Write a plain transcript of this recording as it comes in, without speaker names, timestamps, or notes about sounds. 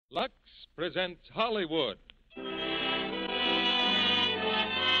Lux presents Hollywood. The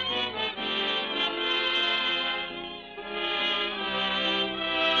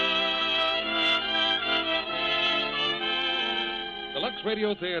Lux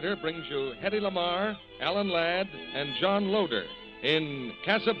Radio Theater brings you Hedy Lamarr, Alan Ladd, and John Loder in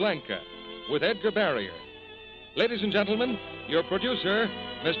Casablanca with Edgar Barrier. Ladies and gentlemen, your producer,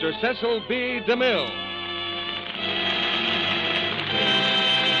 Mr. Cecil B. DeMille.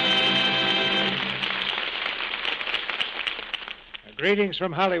 Greetings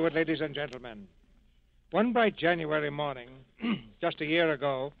from Hollywood, ladies and gentlemen. One bright January morning, just a year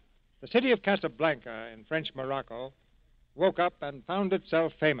ago, the city of Casablanca in French Morocco woke up and found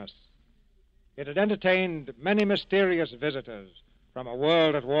itself famous. It had entertained many mysterious visitors from a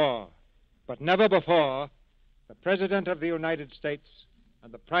world at war, but never before the President of the United States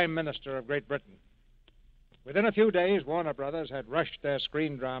and the Prime Minister of Great Britain. Within a few days, Warner Brothers had rushed their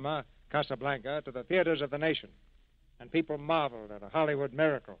screen drama, Casablanca, to the theaters of the nation, and people marveled at a Hollywood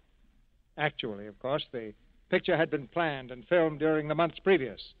miracle. Actually, of course, the picture had been planned and filmed during the months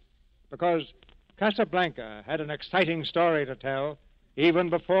previous, because Casablanca had an exciting story to tell even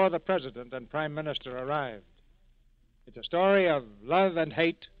before the President and Prime Minister arrived. It's a story of love and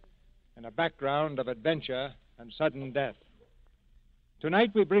hate and a background of adventure and sudden death.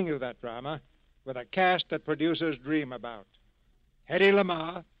 Tonight we bring you that drama with a cast that producers dream about. Hedy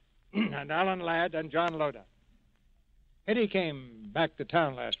Lamarr and Alan Ladd and John Loder. Hedy came back to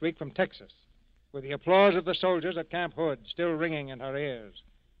town last week from Texas with the applause of the soldiers at Camp Hood still ringing in her ears.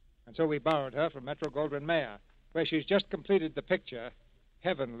 And so we borrowed her from Metro-Goldwyn-Mayer, where she's just completed the picture,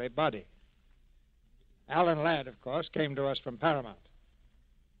 Heavenly Body. Alan Ladd, of course, came to us from Paramount.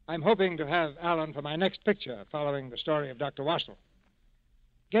 I'm hoping to have Alan for my next picture, following the story of Dr. Wassel.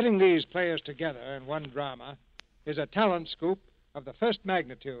 Getting these players together in one drama is a talent scoop of the first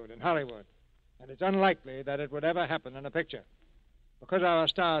magnitude in Hollywood, and it's unlikely that it would ever happen in a picture, because our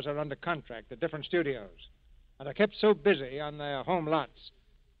stars are under contract at different studios and are kept so busy on their home lots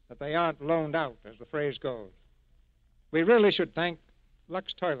that they aren't loaned out, as the phrase goes. We really should thank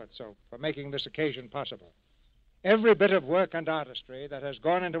Lux Toilet Soap for making this occasion possible. Every bit of work and artistry that has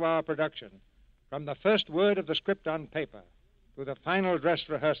gone into our production, from the first word of the script on paper to the final dress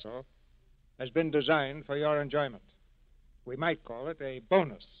rehearsal, has been designed for your enjoyment. We might call it a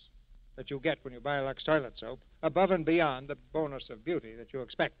bonus that you get when you buy Lux Toilet Soap, above and beyond the bonus of beauty that you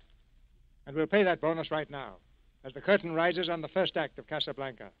expect. And we'll pay that bonus right now, as the curtain rises on the first act of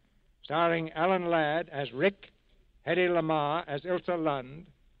Casablanca, starring Alan Ladd as Rick, Hedy Lamarr as Ilsa Lund,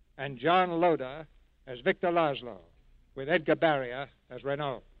 and John Loder as Victor Laszlo, with Edgar Barrier as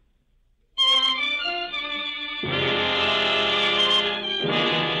Renaud.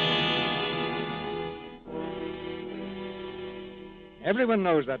 Everyone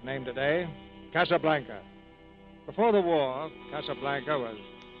knows that name today, Casablanca. Before the war, Casablanca was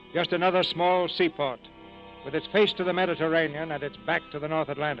just another small seaport with its face to the Mediterranean and its back to the North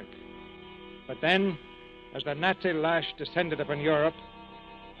Atlantic. But then, as the Nazi lash descended upon Europe,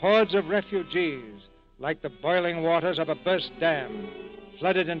 hordes of refugees, like the boiling waters of a burst dam,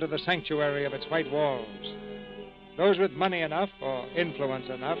 flooded into the sanctuary of its white walls. Those with money enough or influence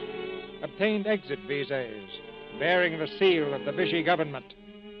enough obtained exit visas bearing the seal of the Vichy government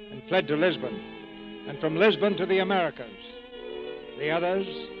and fled to Lisbon, and from Lisbon to the Americas. The others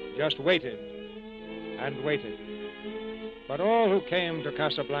just waited and waited. But all who came to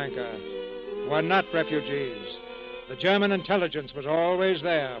Casablanca were not refugees. The German intelligence was always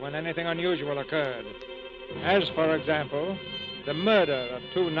there when anything unusual occurred, as, for example, the murder of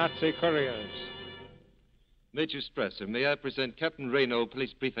 2 Nazi couriers. Major Strasser, may I present Captain Renaud,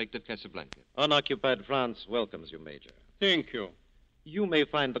 Police Prefect of Casablanca? Unoccupied France welcomes you, Major. Thank you. You may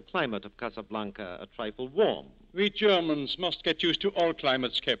find the climate of Casablanca a trifle warm. We Germans must get used to all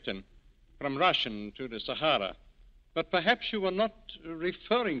climates, Captain, from Russian to the Sahara. But perhaps you were not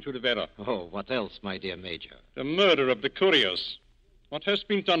referring to the weather. Oh, what else, my dear Major? The murder of the couriers. What has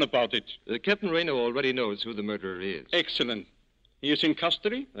been done about it? Captain Renaud already knows who the murderer is. Excellent. He is in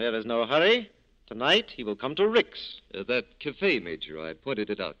custody? There is no hurry. Tonight, he will come to Rick's. That cafe, Major, I pointed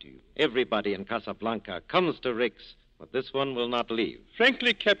it out to you. Everybody in Casablanca comes to Rick's, but this one will not leave.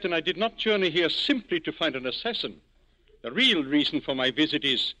 Frankly, Captain, I did not journey here simply to find an assassin. The real reason for my visit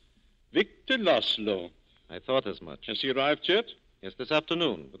is Victor Laszlo. I thought as much. Has he arrived yet? Yes, this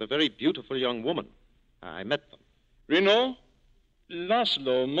afternoon, with a very beautiful young woman. I met them. Renaud,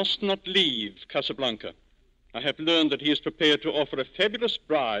 Laszlo must not leave Casablanca. I have learned that he is prepared to offer a fabulous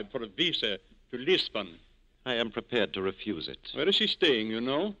bribe for a visa to Lisbon. I am prepared to refuse it. Where is he staying, you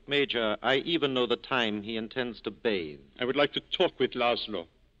know? Major, I even know the time he intends to bathe. I would like to talk with Laszlo.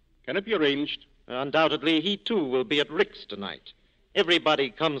 Can it be arranged? Undoubtedly, he too will be at Rick's tonight. Everybody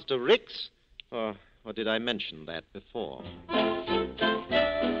comes to Rick's. Or did I mention that before?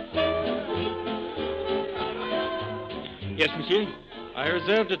 Yes, monsieur? I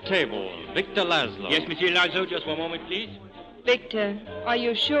reserved a table. Victor Laszlo. Yes, Monsieur Lazo, just one moment, please. Victor, are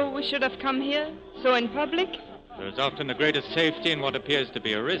you sure we should have come here? So in public? There's often the greatest safety in what appears to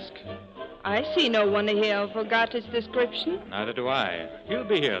be a risk. I see no one here of Hogarth's description. Neither do I. He'll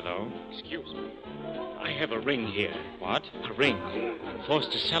be here, though. Excuse me. I have a ring here. What? A ring. I'm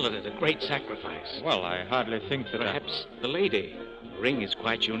forced to sell it at a great sacrifice. Well, I hardly think that Perhaps the lady. The ring is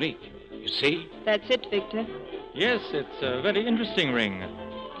quite unique. You see? That's it, Victor. Yes, it's a very interesting ring.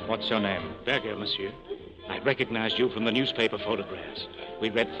 What's your name? Berger, monsieur. I recognized you from the newspaper photographs.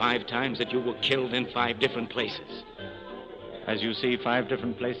 We read 5 times that you were killed in 5 different places. As you see, 5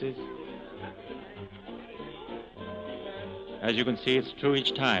 different places? As you can see, it's true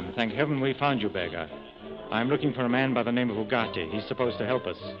each time. Thank heaven we found you, Berger. I'm looking for a man by the name of Ugarte. He's supposed to help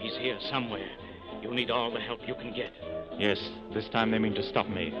us. He's here somewhere. You'll need all the help you can get. Yes, this time they mean to stop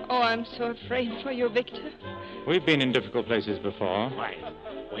me. Oh, I'm so afraid for you, Victor. We've been in difficult places before. Quiet.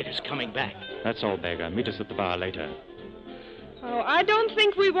 Waiter's coming back. That's all, Berger. Meet us at the bar later. Oh, I don't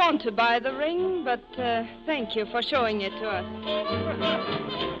think we want to buy the ring, but thank you for showing it to us.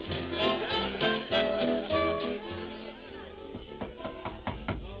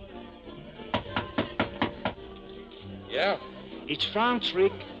 Yeah? It's Franz,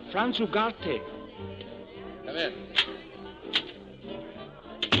 Rick. Franz Ugarte. Come in.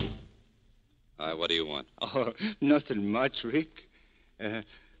 What do you want? Oh, nothing much, Rick.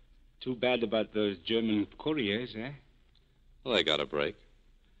 Too bad about those German couriers, eh? Well, they got a break.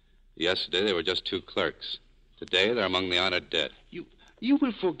 Yesterday, they were just 2 clerks. Today, they're among the honored dead. You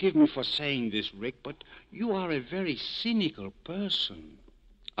will forgive me for saying this, Rick, but you are a very cynical person.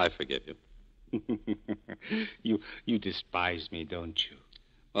 I forgive you. You despise me, don't you?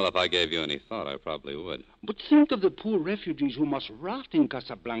 Well, if I gave you any thought, I probably would. But think of the poor refugees who must rot in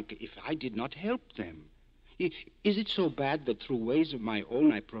Casablanca if I did not help them. Is it so bad that through ways of my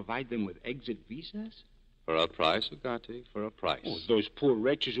own I provide them with exit visas? For a price, Ugarte, for a price. Oh, those poor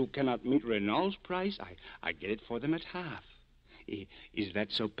wretches who cannot meet Renault's price, I get it for them at half. Is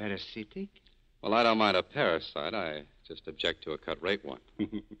that so parasitic? Well, I don't mind a parasite. I just object to a cut-rate one.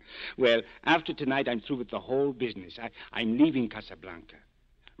 Well, after tonight, I'm through with the whole business. I'm leaving Casablanca.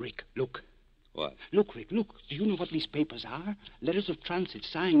 Rick, look. What? Look, Rick, look. Do you know what these papers are? Letters of transit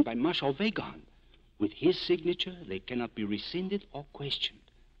signed by Marshal Weygand. With his signature, they cannot be rescinded or questioned.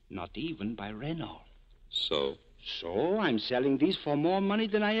 Not even by Renault. So? So I'm selling these for more money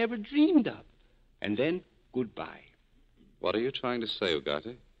than I ever dreamed of. And then, goodbye. What are you trying to say,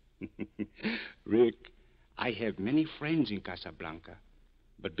 Ugarte? Rick, I have many friends in Casablanca.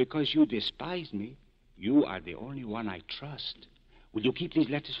 But because you despise me, you are the only one I trust. Will you keep these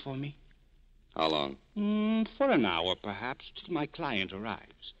letters for me? How long? For an hour, perhaps, till my client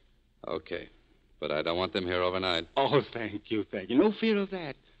arrives. Okay. But I don't want them here overnight. Oh, thank you. No fear of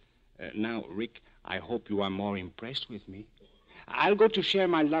that. Now, Rick, I hope you are more impressed with me. I'll go to share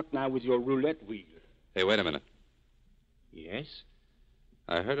my luck now with your roulette wheel. Hey, wait a minute. Yes?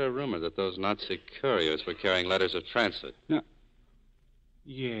 I heard a rumor that those Nazi couriers were carrying letters of transit. No.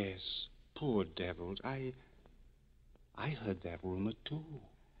 Yes, poor devils. I heard that rumor, too.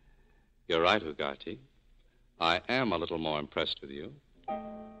 You're right, Ugarte. I am a little more impressed with you.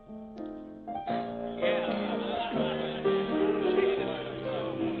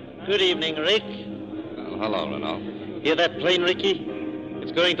 Good evening, Rick. Well, hello, Renault. Hear that plane, Ricky?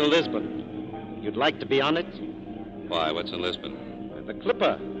 It's going to Lisbon. You'd like to be on it? Why, what's in Lisbon? The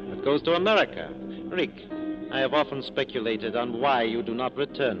Clipper that goes to America. Rick, I have often speculated on why you do not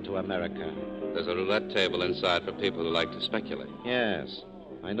return to America. There's a roulette table inside for people who like to speculate. Yes.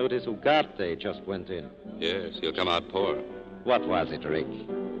 I noticed Ugarte just went in. Yes, you'll come out poor. What was it, Rick?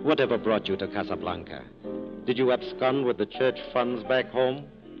 Whatever brought you to Casablanca? Did you abscond with the church funds back home?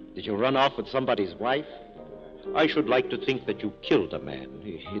 Did you run off with somebody's wife? I should like to think that you killed a man.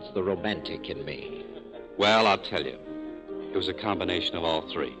 It's the romantic in me. Well, I'll tell you. It was a combination of all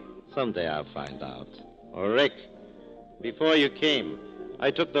 3. Someday I'll find out. Oh, Rick, before you came,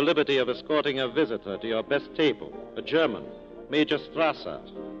 I took the liberty of escorting a visitor to your best table, a German, Major Strasser.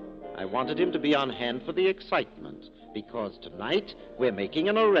 I wanted him to be on hand for the excitement, because tonight we're making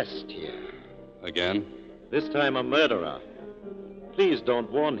an arrest here. Again? This time a murderer. Please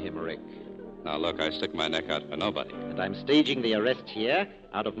don't warn him, Rick. Now, look, I stick my neck out for nobody. And I'm staging the arrest here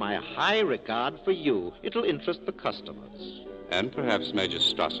out of my high regard for you. It'll interest the customers. And perhaps Major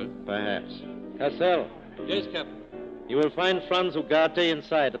Strasser. Perhaps. Cassell. Yes, Captain. You will find Franz Ugarte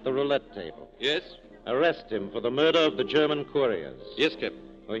inside at the roulette table. Yes? Arrest him for the murder of the German couriers. Yes, Captain.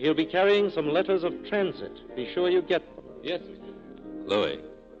 Or he'll be carrying some letters of transit. Be sure you get them. Yes. Louis,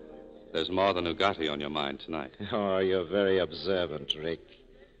 there's more than Ugarte on your mind tonight. Oh, you're very observant, Rick.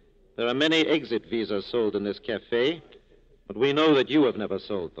 There are many exit visas sold in this cafe, but we know that you have never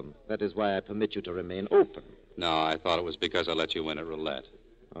sold them. That is why I permit you to remain open. No, I thought it was because I let you win at roulette.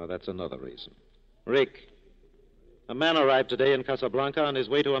 Oh, that's another reason. Rick, a man arrived today in Casablanca on his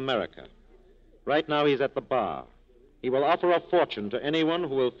way to America. Right now he's at the bar. He will offer a fortune to anyone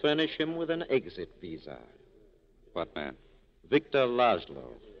who will furnish him with an exit visa. What man? Victor Laszlo.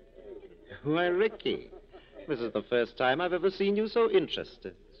 Why, Ricky, this is the first time I've ever seen you so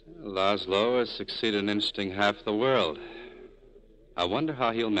interested. Laszlo has succeeded in interesting half the world. I wonder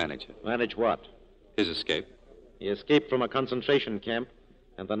how he'll manage it. Manage what? His escape. He escaped from a concentration camp,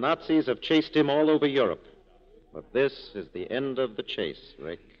 and the Nazis have chased him all over Europe. But this is the end of the chase,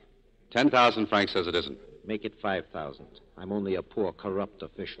 Rick. 10,000 francs says it isn't. Make it 5,000. I'm only a poor, corrupt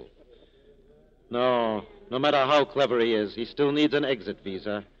official. No matter how clever he is, he still needs an exit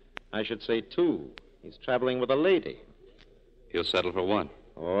visa. I should say 2. He's traveling with a lady. He'll settle for 1.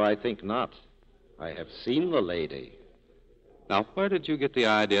 Oh, I think not. I have seen the lady. Now, where did you get the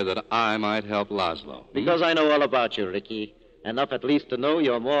idea that I might help Laszlo? Because I know all about you, Ricky. Enough at least to know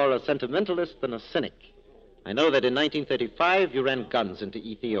you're more a sentimentalist than a cynic. I know that in 1935 you ran guns into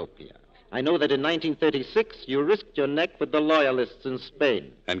Ethiopia. I know that in 1936 you risked your neck with the loyalists in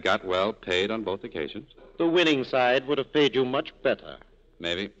Spain. And got well paid on both occasions? The winning side would have paid you much better.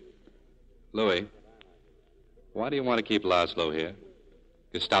 Maybe. Louis, why do you want to keep Laszlo here?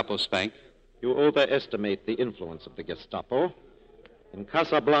 Gestapo spank? You overestimate the influence of the Gestapo. In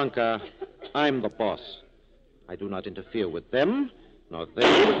Casablanca, I'm the boss. I do not interfere with them, nor they.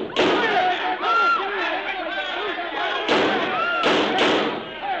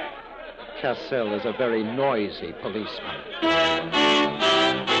 Cassell is a very noisy policeman.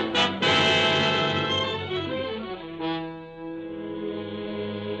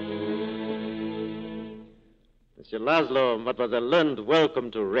 Monsieur Laszlo, Mademoiselle Lund,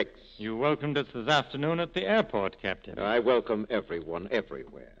 welcome to Rick's. You welcomed us this afternoon at the airport, Captain. I welcome everyone,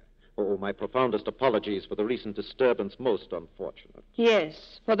 everywhere. Oh, my profoundest apologies for the recent disturbance. Most unfortunate.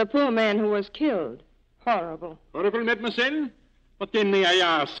 Yes, for the poor man who was killed. Horrible. Horrible, mademoiselle? But then may I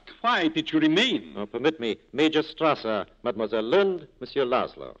ask, why did you remain? Oh, permit me. Major Strasser, Mademoiselle Lund, Monsieur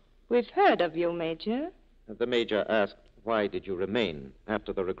Laszlo. We've heard of you, Major. The Major asked, why did you remain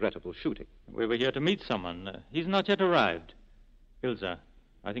after the regrettable shooting? We were here to meet someone. He's not yet arrived. Ilza,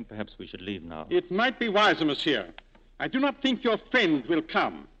 I think perhaps we should leave now. It might be wiser, monsieur. I do not think your friend will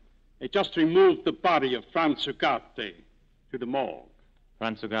come. They just removed the body of Franz Ugarte to the morgue.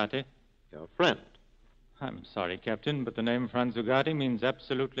 Franz Ugarte? Your friend. I'm sorry, Captain, but the name Franz Ugarte means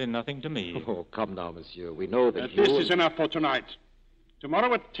absolutely nothing to me. Oh, come now, monsieur. We know that This is enough for tonight.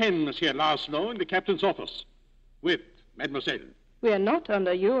 Tomorrow at 10, Monsieur Laszlo, in the captain's office. With Mademoiselle. We are not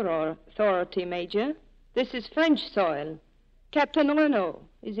under your authority, Major. This is French soil. Captain Renault,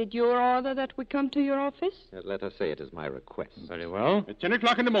 is it your order that we come to your office? Let us say it is my request. Very well. At 10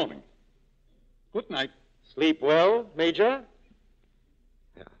 o'clock in the morning. Good night. Sleep well, Major?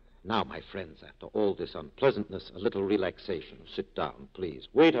 Now, my friends, after all this unpleasantness, a little relaxation. Sit down, please.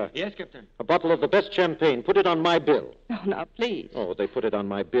 Waiter. Yes, Captain. A bottle of the best champagne. Put it on my bill. Oh, now, please. Oh, they put it on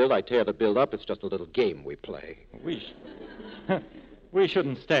my bill. I tear the bill up. It's just a little game we play. We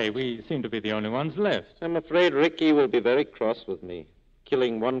shouldn't stay. We seem to be the only ones left. I'm afraid Ricky will be very cross with me.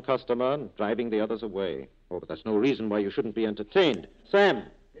 Killing one customer and driving the others away. Oh, but that's no reason why you shouldn't be entertained. Sam.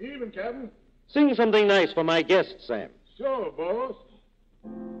 Evening, Captain. Sing something nice for my guest, Sam. Sure, boss.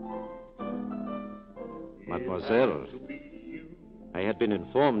 Mademoiselle, I had been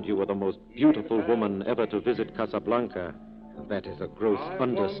informed you were the most beautiful woman ever to visit Casablanca. That is a gross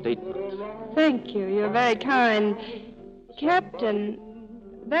understatement. Thank you. You're very kind. Captain,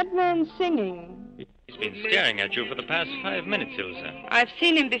 that man's singing. He's been staring at you for the past 5 minutes, Ilza. I've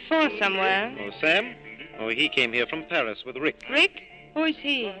seen him before somewhere. Oh, Sam? Oh, he came here from Paris with Rick. Rick? Who is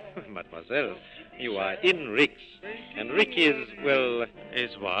he? Mademoiselle, you are in Rick's. And Rick is, well...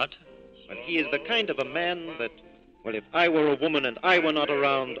 Is what? Well, he is the kind of a man that... Well, if I were a woman and I were not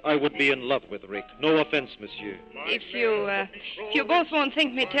around, I would be in love with Rick. No offense, monsieur. If you both won't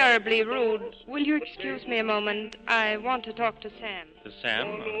think me terribly rude, will you excuse me a moment? I want to talk to Sam. To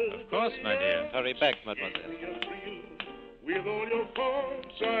Sam? Of course, my dear. Hurry back, mademoiselle. With all your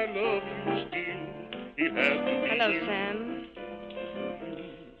faults, I love you still. Hello, Sam.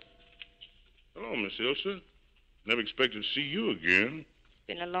 Hello, Miss Ilsa. Never expected to see you again. It's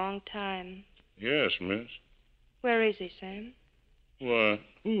been a long time. Yes, miss. Where is he, Sam? Why,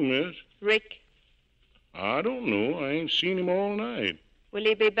 who, miss? Rick. I don't know. I ain't seen him all night. Will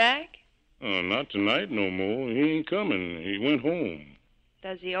he be back? Not tonight no more. He ain't coming. He went home.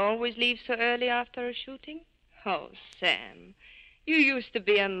 Does he always leave so early after a shooting? Oh, Sam, you used to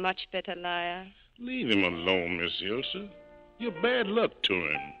be a much better liar. Leave him alone, Miss Ilsa. You're bad luck to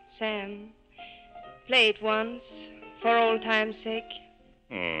him. Sam, play it once, for old time's sake.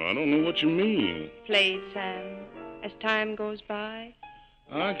 Oh, I don't know what you mean. Play it, Sam, as time goes by.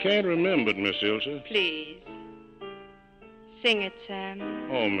 I can't remember it, Miss Ilsa. Please. Sing it, Sam.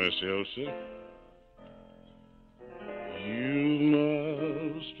 Oh, Miss Ilsa. You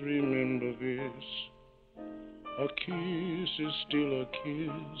must remember this. A kiss is still a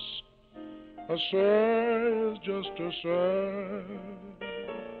kiss. A sigh is just a sigh.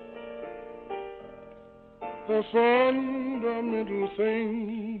 The fundamental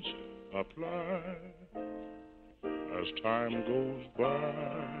things apply as time goes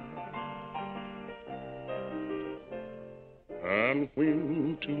by. And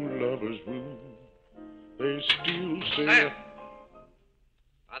when two lovers woo, they still say... Sam!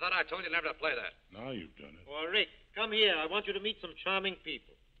 I thought I told you never to play that. Now you've done it. Well, Rick, come here. I want you to meet some charming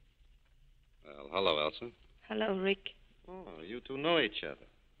people. Well, hello, Elsa. Hello, Rick. Oh, you two know each other.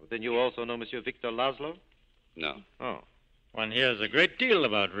 Well, then you also know Monsieur Victor Laszlo? No. Oh. One hears a great deal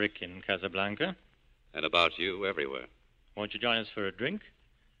about Rick in Casablanca. And about you everywhere. Won't you join us for a drink?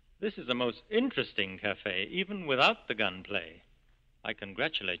 This is a most interesting cafe, even without the gunplay. I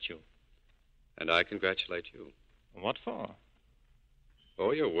congratulate you. And I congratulate you. What for?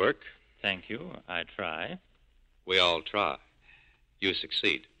 For your work. Thank you. I try. We all try. You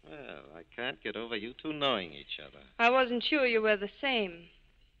succeed. Well, I can't get over you two knowing each other. I wasn't sure you were the same.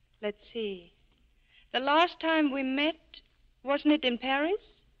 Let's see. The last time we met, wasn't it in Paris?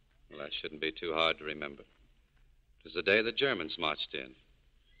 Well, that shouldn't be too hard to remember. It was the day the Germans marched in.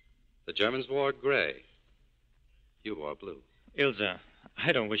 The Germans wore gray. You wore blue. Ilsa,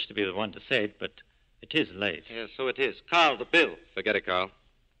 I don't wish to be the one to say it, but it is late. Yes, so it is. Carl, the bill. Forget it, Carl.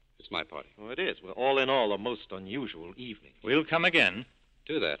 It's my party. Oh, it is. Well, all in all, a most unusual evening. We'll come again.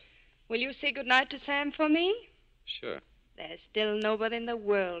 Do that. Will you say goodnight to Sam for me? Sure. There's still nobody in the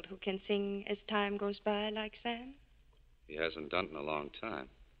world who can sing as time goes by like Sam. He hasn't done it in a long time.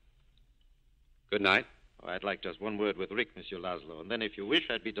 Good night. Oh, I'd like just one word with Rick, Monsieur Laszlo, and then if you wish,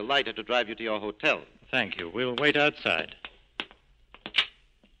 I'd be delighted to drive you to your hotel. Thank you. We'll wait outside.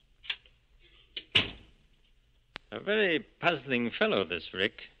 A very puzzling fellow, this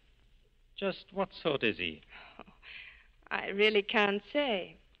Rick. Just what sort is he? Oh, I really can't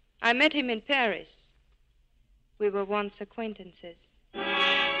say. I met him in Paris. We were once acquaintances. In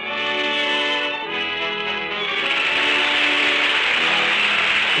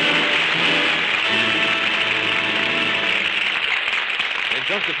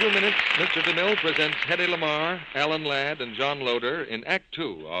just a few minutes, Mr. DeMille presents Hedy Lamarr, Alan Ladd, and John Loder in Act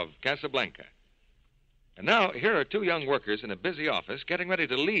Two of Casablanca. And now, here are two young workers in a busy office getting ready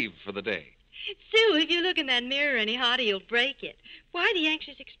to leave for the day. Sue, if you look in that mirror any harder, you'll break it. Why the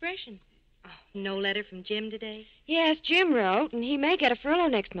anxious expression? Oh, no letter from Jim today? Yes, Jim wrote, and he may get a furlough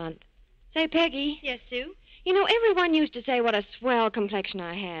next month. Say, Peggy. Yes, Sue? You know, everyone used to say what a swell complexion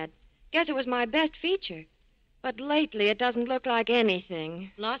I had. Guess it was my best feature. But lately, it doesn't look like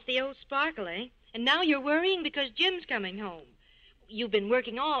anything. Lost the old sparkle, eh? And now you're worrying because Jim's coming home. You've been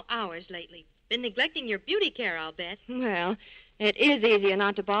working all hours lately. Been neglecting your beauty care, I'll bet. Well, it is easier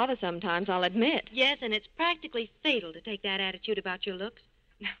not to bother sometimes, I'll admit. Yes, and it's practically fatal to take that attitude about your looks.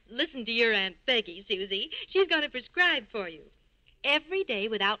 Now, listen to your Aunt Peggy, Susie. She's going to prescribe for you. Every day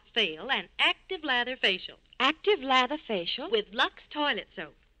without fail, an active lather facial. Active lather facial? With Lux toilet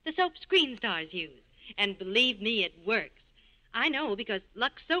soap. The soap screen stars use. And believe me, it works. I know because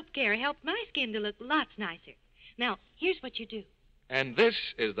Lux Soap Care helped my skin to look lots nicer. Now, here's what you do. And this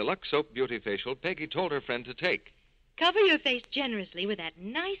is the Lux Soap Beauty Facial Peggy told her friend to take. Cover your face generously with that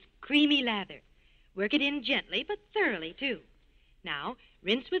nice, creamy lather. Work it in gently, but thoroughly, too. Now,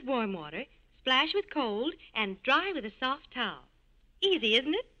 rinse with warm water, splash with cold, and dry with a soft towel. Easy,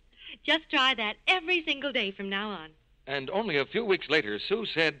 isn't it? Just try that every single day from now on. And only a few weeks later, Sue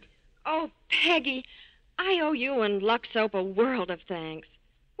said, "Oh, Peggy, I owe you and Lux Soap a world of thanks.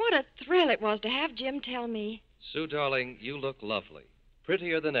 What a thrill it was to have Jim tell me." Sue, darling, you look lovely.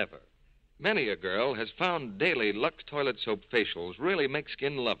 Prettier than ever. Many a girl has found daily Lux toilet soap facials really make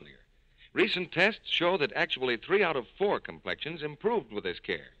skin lovelier. Recent tests show that actually 3 out of 4 complexions improved with this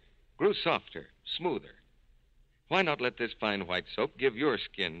care, grew softer, smoother. Why not let this fine white soap give your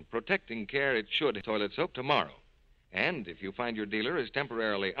skin protecting care it should toilet soap tomorrow? And if you find your dealer is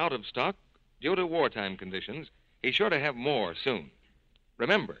temporarily out of stock due to wartime conditions, he's sure to have more soon.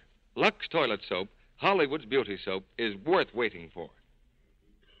 Remember, Lux Toilet Soap, Hollywood's beauty soap, is worth waiting for.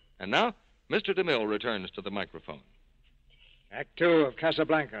 And now, Mr. DeMille returns to the microphone. Act 2 of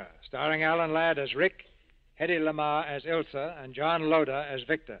Casablanca, starring Alan Ladd as Rick, Hedy Lamarr as Ilsa, and John Loder as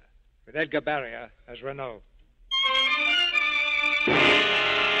Victor, with Edgar Barrier as Renault.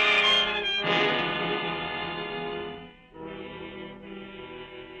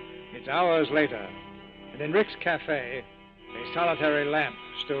 It's hours later, and in Rick's cafe, a solitary lamp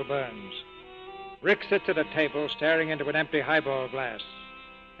still burns. Rick sits at a table staring into an empty highball glass,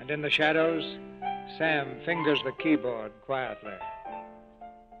 and in the shadows, Sam fingers the keyboard quietly.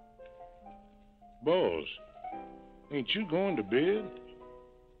 Boss, ain't you going to bed?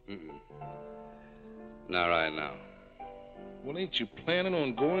 Not right now. Well, ain't you planning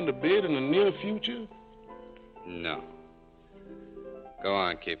on going to bed in the near future? No. Go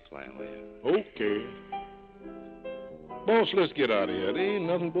on, keep playing, will you? Okay. Boss, let's get out of here. There ain't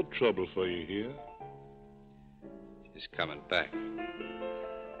nothing but trouble for you here. She's coming back.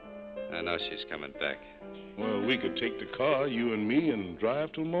 I know she's coming back. Well, we could take the car, you and me, and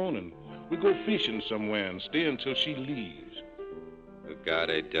drive till morning. We go fishing somewhere and stay until she leaves.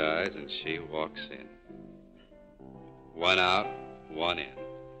 Ugarte dies and she walks in. One out, one in.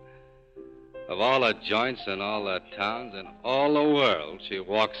 Of all the joints in all the towns in all the world, she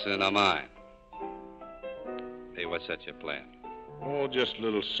walks into mine. Hey, what's that you're playing? Oh, just a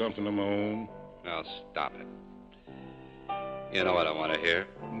little something of my own. Now, stop it. You know what I want to hear.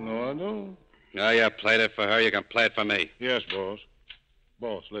 No, I don't. No, you played it for her. You can play it for me. Yes, boss.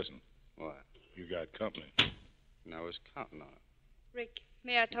 Boss, listen. What? You got company. I was counting on it. Rick,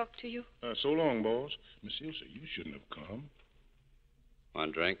 may I talk to you? So long, boss. Miss Ilsa, you shouldn't have come.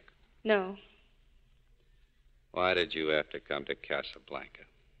 Want a drink? No, Why did you have to come to Casablanca?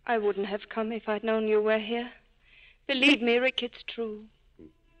 I wouldn't have come if I'd known you were here. Believe me, Rick, it's true.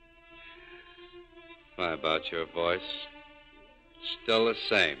 Why, about your voice? Still the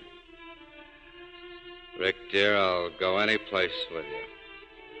same. Rick, dear, I'll go any place with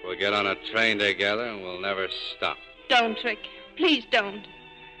you. We'll get on a train together and we'll never stop. Don't, Rick. Please don't.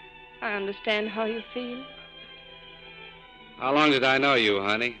 I understand how you feel. How long did I know you,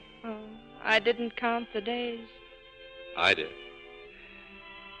 honey? Oh, I didn't count the days. I did.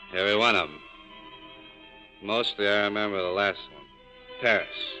 Every one of them. Mostly I remember the last one. Paris.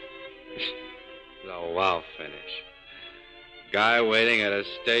 The wow finish. Guy waiting at a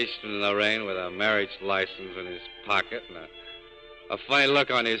station in the rain with a marriage license in his pocket and a funny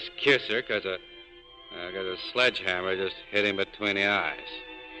look on his kisser because a sledgehammer just hit him between the eyes.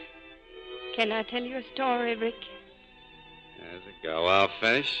 Can I tell you a story, Rick? There's a go. Wow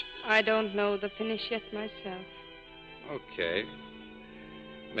finish? I don't know the finish yet myself. Okay.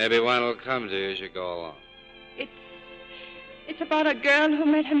 Maybe one will come to you as you go along. It's about a girl who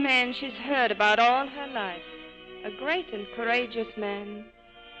met a man she's heard about all her life. A great and courageous man.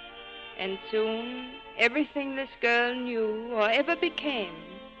 And soon, everything this girl knew or ever became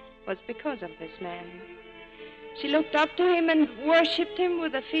was because of this man. She looked up to him and worshipped him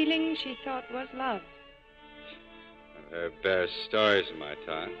with a feeling she thought was love. I've heard better stories in my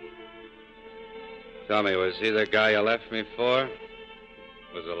time. Tell me, was he the guy you left me for?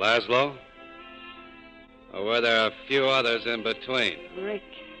 Was it Laszlo? Or were there a few others in between? Rick.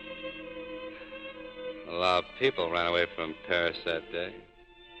 A lot of people ran away from Paris that day.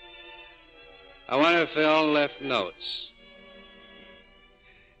 I wonder if they all left notes.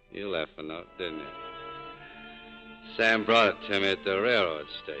 You left a note, didn't you? Sam brought it to me at the railroad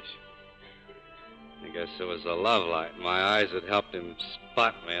station. I guess it was the love light in my eyes that helped him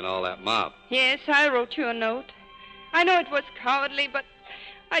spot me and all that mob. Yes, I wrote you a note. I know it was cowardly, but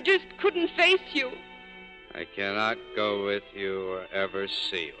I just couldn't face you. I cannot go with you or ever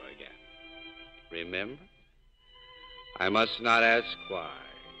see you again. Remember? I must not ask why.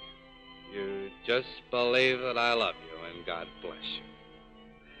 You just believe that I love you, and God bless you.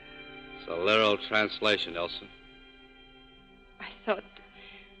 It's a literal translation, Elsa. I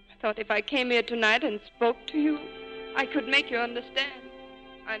thought if I came here tonight and spoke to you, I could make you understand.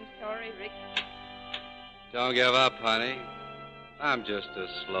 I'm sorry, Rick. Don't give up, honey. I'm just a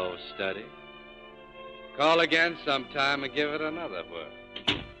slow study. Call again sometime and give it another whirl.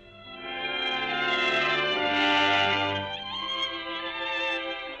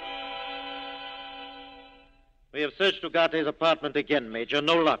 We have searched Ugarte's apartment again, Major.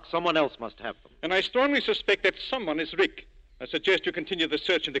 No luck. Someone else must have them. And I strongly suspect that someone is Rick. I suggest you continue the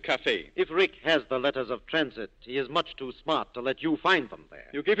search in the cafe. If Rick has the letters of transit, he is much too smart to let you find them there.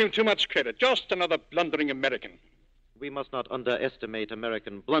 You give him too much credit. Just another blundering American. We must not underestimate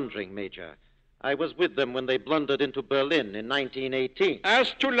American blundering, Major. I was with them when they blundered into Berlin in 1918.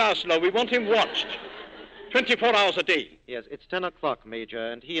 As to Laszlo, we want him watched 24 hours a day. Yes, it's 10 o'clock,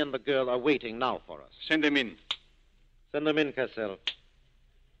 Major, and he and the girl are waiting now for us. Send them in. Send them in, Cassell.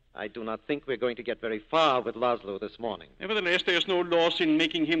 I do not think we're going to get very far with Laszlo this morning. Nevertheless, there's no loss in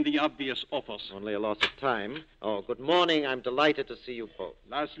making him the obvious offers. Only a loss of time. Oh, good morning. I'm delighted to see you both.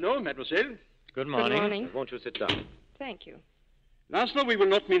 Laszlo, mademoiselle. Good morning. Good morning. Won't you sit down? Thank you. Laszlo, we will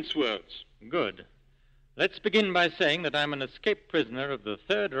not mince words. Good. Let's begin by saying that I'm an escaped prisoner of the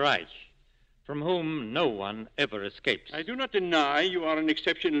Third Reich, from whom no one ever escapes. I do not deny you are an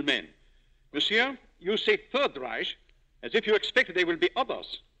exceptional man. Monsieur, you say Third Reich as if you expect there will be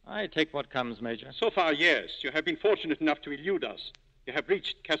others. I take what comes, Major. So far, yes. You have been fortunate enough to elude us. You have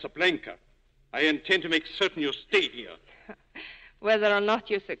reached Casablanca. I intend to make certain you stay here. Whether or not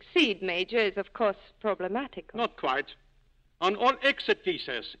you succeed, Major, is of course problematical. Not quite. On all exit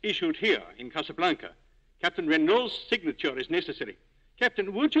visas issued here in Casablanca, Captain Renault's signature is necessary.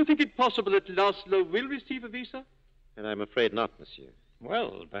 Captain, would you think it possible that Laszlo will receive a visa? And I'm afraid not, monsieur.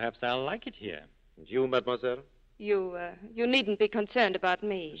 Well, perhaps I'll like it here. And you, mademoiselle? You needn't be concerned about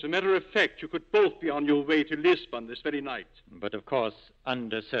me. As a matter of fact, you could both be on your way to Lisbon this very night. But, of course,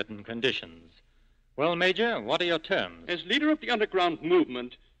 under certain conditions. Well, Major, what are your terms? As leader of the underground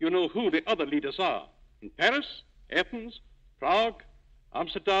movement, you know who the other leaders are. In Paris, Athens, Prague,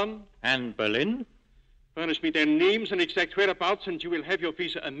 Amsterdam. And Berlin? Furnish me their names and exact whereabouts, and you will have your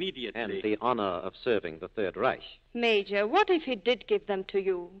visa immediately. And the honor of serving the Third Reich. Major, what if he did give them to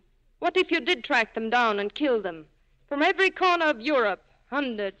you? What if you did track them down and kill them? From every corner of Europe,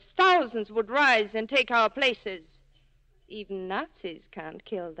 hundreds, thousands would rise and take our places. Even Nazis can't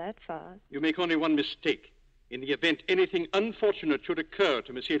kill that fast. You make only one mistake. In the event anything unfortunate should occur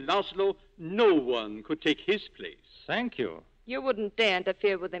to Monsieur Laszlo, no one could take his place. Thank you. You wouldn't dare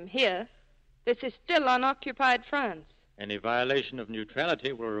interfere with him here. This is still unoccupied France. Any violation of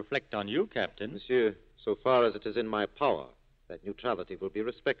neutrality will reflect on you, Captain. Monsieur, so far as it is in my power, that neutrality will be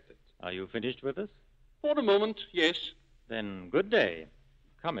respected. Are you finished with us? For the moment, yes. Then good day.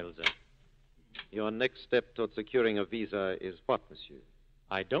 Come, Ilse. Your next step toward securing a visa is what, monsieur?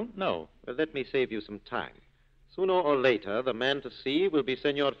 I don't know. Well, let me save you some time. Sooner or later, the man to see will be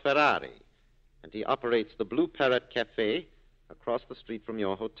Senor Ferrari, and he operates the Blue Parrot Cafe across the street from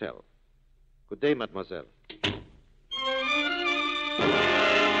your hotel. Good day, mademoiselle.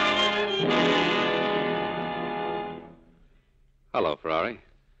 Hello, Ferrari.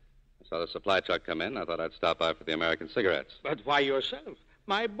 I saw the supply truck come in. I thought I'd stop by for the American cigarettes. But why yourself?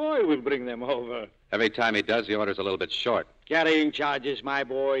 My boy will bring them over. Every time he does, the order's a little bit short. Carrying charges, my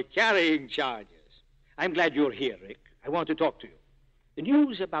boy, carrying charges. I'm glad you're here, Rick. I want to talk to you. The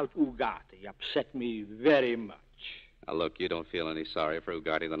news about Ugarte upset me very much. Now, look, you don't feel any sorrier for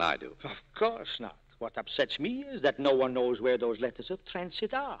Ugarte than I do. Of course not. What upsets me is that no one knows where those letters of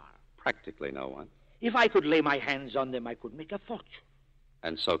transit are. Practically no one. If I could lay my hands on them, I could make a fortune.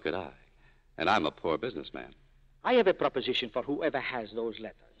 And so could I. And I'm a poor businessman. I have a proposition for whoever has those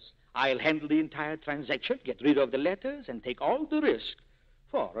letters. I'll handle the entire transaction, get rid of the letters, and take all the risk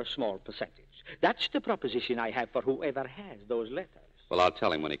for a small percentage. That's the proposition I have for whoever has those letters. Well, I'll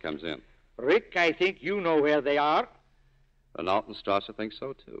tell him when he comes in. Rick, I think you know where they are. Renault and Strasser think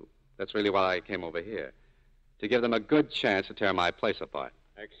so, too. That's really why I came over here. To give them a good chance to tear my place apart.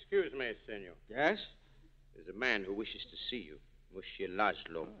 Excuse me, senor. Yes? There's a man who wishes to see you. Monsieur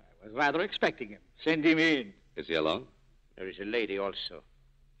Laszlo. I was rather expecting him. Send him in. Is he alone? There is a lady also.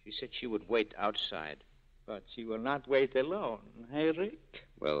 She said she would wait outside. But she will not wait alone, hey, Rick?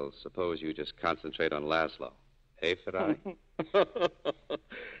 Well, suppose you just concentrate on Laszlo. Hey, Ferrari?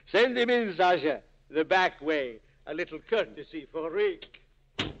 Send him in, Sasha. The back way. A little courtesy for Rick.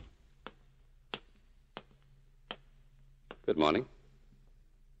 Good morning.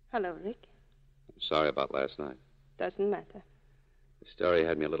 Hello, Rick. I'm sorry about last night. Doesn't matter. The story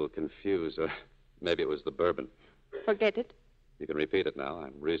had me a little confused, or maybe it was the bourbon. Forget it. You can repeat it now.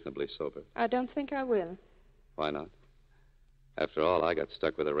 I'm reasonably sober. I don't think I will. Why not? After all, I got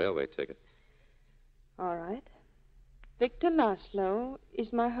stuck with a railway ticket. All right. Victor Laszlo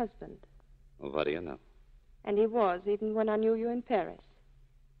is my husband. Well, what do you know? And he was, even when I knew you in Paris.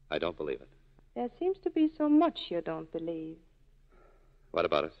 I don't believe it. There seems to be so much you don't believe. What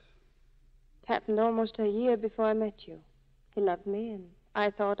about it? It happened almost a year before I met you. He loved me, and I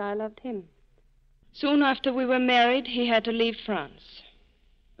thought I loved him. Soon after we were married, he had to leave France.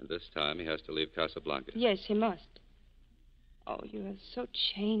 And this time he has to leave Casablanca. Yes, he must. Oh, you are so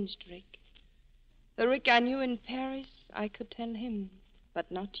changed, Rick. The Rick I knew in Paris, I could tell him,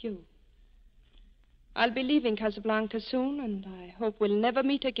 but not you. I'll be leaving Casablanca soon, and I hope we'll never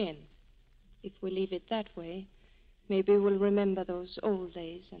meet again. If we leave it that way, maybe we'll remember those old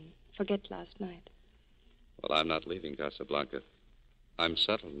days and forget last night. Well, I'm not leaving Casablanca. I'm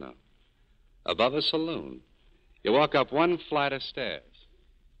settled now. Above a saloon. You walk up one flight of stairs.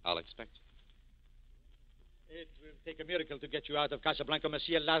 I'll expect you. It will take a miracle to get you out of Casablanca,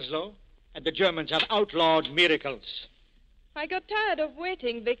 Monsieur Laszlo. And the Germans have outlawed miracles. I got tired of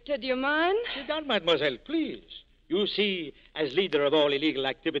waiting, Victor. Do you mind? Sit down, mademoiselle, please. You see, as leader of all illegal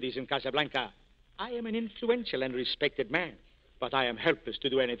activities in Casablanca, I am an influential and respected man. But I am helpless to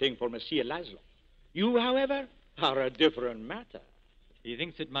do anything for Monsieur Laszlo. You, however, are a different matter. He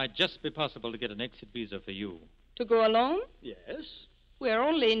thinks it might just be possible to get an exit visa for you. To go alone? Yes. We're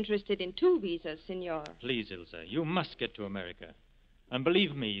only interested in 2 visas, Senor. Please, Ilsa, you must get to America. And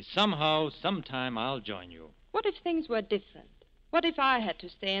believe me, somehow, sometime, I'll join you. What if things were different? What if I had to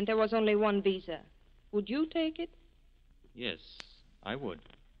stay and there was only 1 visa? Would you take it? Yes, I would.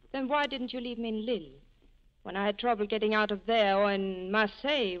 Then why didn't you leave me in Lille? When I had trouble getting out of there, or in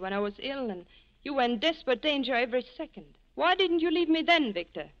Marseille when I was ill, and you were in desperate danger every second. Why didn't you leave me then,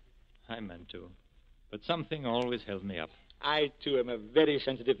 Victor? I meant to. But something always held me up. I, too, am a very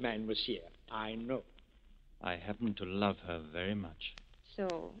sensitive man, monsieur. I know. I happen to love her very much.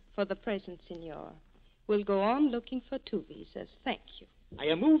 So, for the present, Senor, we'll go on looking for 2 visas. Thank you. I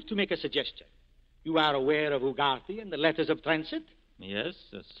am moved to make a suggestion. You are aware of Ugarte and the letters of transit? Yes,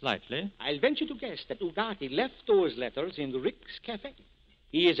 slightly. I'll venture to guess that Ugarte left those letters in Rick's cafe.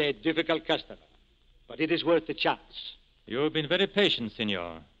 He is a difficult customer, but it is worth the chance. You have been very patient,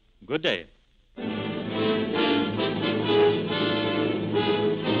 Senor. Good day.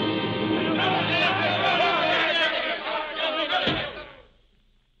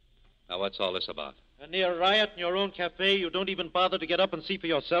 Now, what's all this about? A near riot in your own cafe. You don't even bother to get up and see for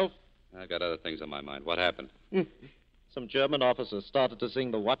yourself. I've got other things on my mind. What happened? Some German officers started to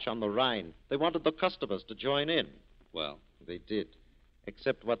sing the Watch on the Rhine. They wanted the customers to join in. Well? They did.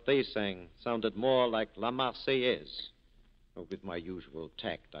 Except what they sang sounded more like La Marseillaise. Oh, with my usual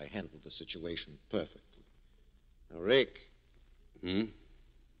tact, I handled the situation perfectly. Now, Rick.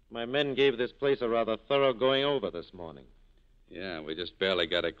 My men gave this place a rather thorough going over this morning. Yeah, we just barely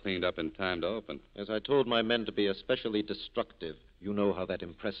got it cleaned up in time to open. As I told my men to be especially destructive, you know how that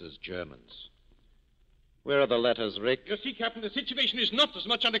impresses Germans. Where are the letters, Rick? You see, Captain, the situation is not as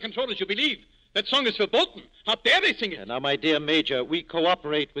much under control as you believe. That song is verboten. How dare they sing it? Now, my dear Major, we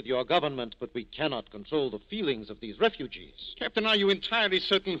cooperate with your government, but we cannot control the feelings of these refugees. Captain, are you entirely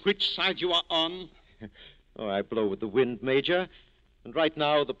certain which side you are on? Oh, I blow with the wind, Major. And right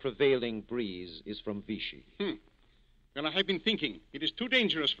now, the prevailing breeze is from Vichy. Well, I have been thinking. It is too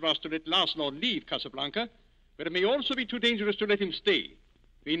dangerous for us to let Laszlo leave Casablanca, but it may also be too dangerous to let him stay.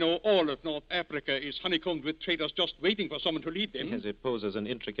 We know all of North Africa is honeycombed with traitors just waiting for someone to lead them. Yes, it poses an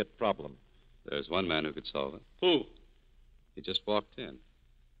intricate problem. There's one man who could solve it. Who? He just walked in.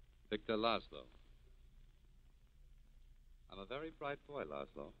 Victor Laszlo. I'm a very bright boy,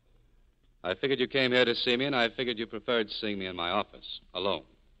 Laszlo. I figured you came here to see me, and I figured you preferred seeing me in my office, alone.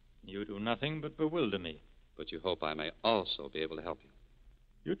 You do nothing but bewilder me. But you hope I may also be able to help you.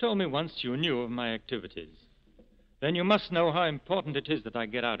 You told me once you knew of my activities. Then you must know how important it is that I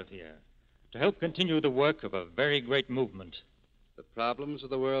get out of here to help continue the work of a very great movement. The problems of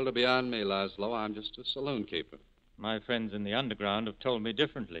the world are beyond me, Laszlo. I'm just a saloon keeper. My friends in the underground have told me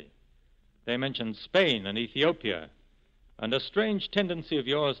differently. They mentioned Spain and Ethiopia, and a strange tendency of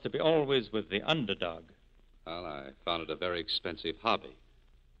yours to be always with the underdog. Well, I found it a very expensive hobby.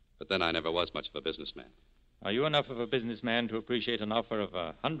 But then I never was much of a businessman. Are you enough of a businessman to appreciate an offer of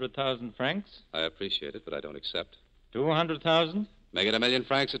 100,000 francs? I appreciate it, but I don't accept. 200,000? Make it 1,000,000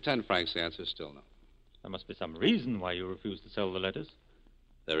 francs or 10 francs. The answer is still no. There must be some reason why you refuse to sell the letters.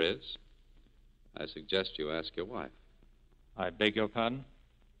 There is. I suggest you ask your wife. I beg your pardon?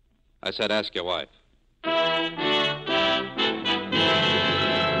 I said ask your wife.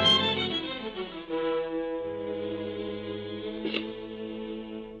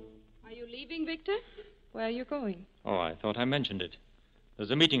 Victor? Where are you going? Oh, I thought I mentioned it.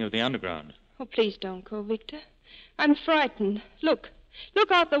 There's a meeting of the underground. Oh, please don't go, Victor. I'm frightened. Look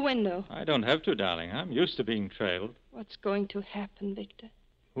out the window. I don't have to, darling. I'm used to being trailed. What's going to happen, Victor?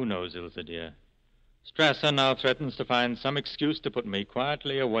 Who knows, Ilsa, dear? Strasser now threatens to find some excuse to put me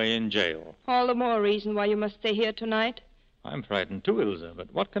quietly away in jail. All the more reason why you must stay here tonight. I'm frightened too, Ilsa,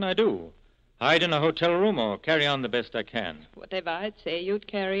 but what can I do? Hide in a hotel room or carry on the best I can? Whatever I'd say, you'd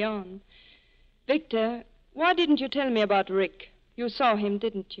carry on. Victor, why didn't you tell me about Rick? You saw him,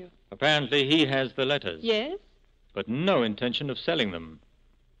 didn't you? Apparently he has the letters. Yes? But no intention of selling them.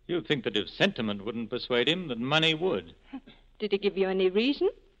 You'd think that if sentiment wouldn't persuade him, that money would. Did he give you any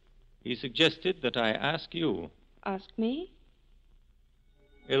reason? He suggested that I ask you. Ask me?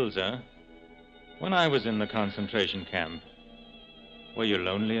 Ilse, when I was in the concentration camp, were you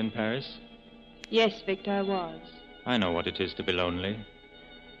lonely in Paris? Yes, Victor, I was. I know what it is to be lonely.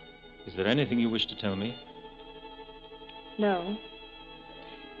 Is there anything you wish to tell me? No.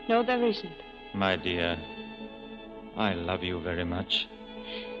 No, there isn't. My dear, I love you very much.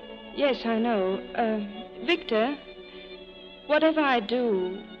 Yes, I know. Victor, whatever I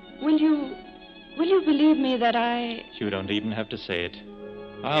do, will you believe me that I... You don't even have to say it.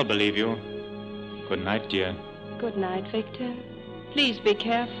 I'll believe you. Good night, dear. Good night, Victor. Please be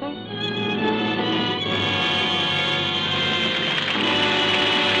careful.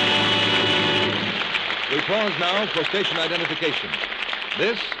 We pause now for station identification.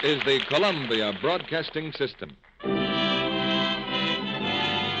 This is the Columbia Broadcasting System.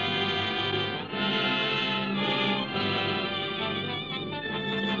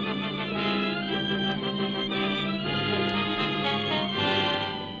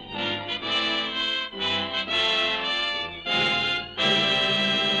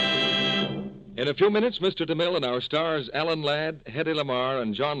 In a few minutes, Mr. DeMille and our stars Alan Ladd, Hedy Lamarr,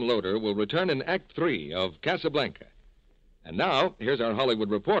 and John Loder will return in Act 3 of Casablanca. And now, here's our Hollywood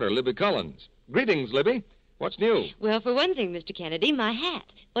reporter, Libby Collins. Greetings, Libby. What's new? Well, for one thing, Mr. Kennedy, my hat.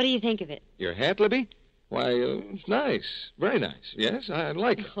 What do you think of it? Your hat, Libby? Why, it's nice. Very nice. Yes, I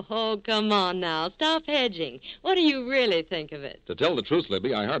like it. Oh, come on now. Stop hedging. What do you really think of it? To tell the truth,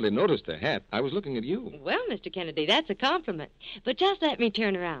 Libby, I hardly noticed the hat. I was looking at you. Well, Mr. Kennedy, that's a compliment. But just let me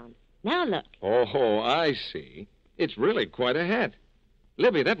turn around. Now look. Oh, I see. It's really quite a hat.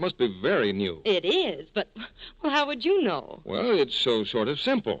 Libby, that must be very new. It is, but, well, how would you know? Well, it's so sort of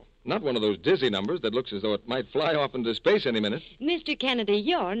simple. Not one of those dizzy numbers that looks as though it might fly off into space any minute. Mr. Kennedy,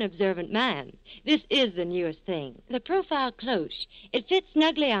 you're an observant man. This is the newest thing. The profile cloche. It fits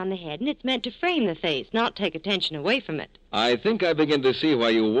snugly on the head, and it's meant to frame the face, not take attention away from it. I think I begin to see why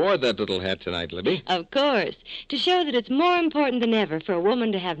you wore that little hat tonight, Libby. Of course. To show that it's more important than ever for a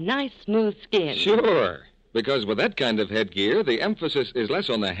woman to have nice, smooth skin. Sure. Because with that kind of headgear, the emphasis is less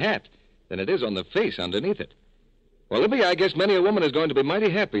on the hat than it is on the face underneath it. Well, Libby, I guess many a woman is going to be mighty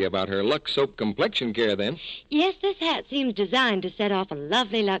happy about her Lux Soap complexion care then. Yes, this hat seems designed to set off a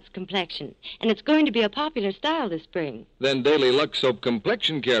lovely Lux complexion, and it's going to be a popular style this spring. Then daily Lux Soap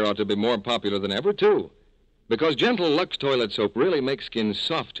complexion care ought to be more popular than ever, too. Because gentle Lux toilet soap really makes skin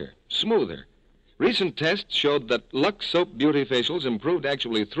softer, smoother. Recent tests showed that Lux Soap beauty facials improved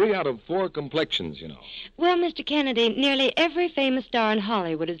actually 3 out of 4 complexions, you know. Well, Mr. Kennedy, nearly every famous star in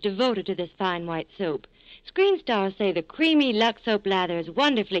Hollywood is devoted to this fine white soap. Screen stars say the creamy Lux Soap lather is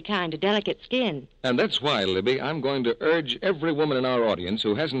wonderfully kind to delicate skin. And that's why, Libby, I'm going to urge every woman in our audience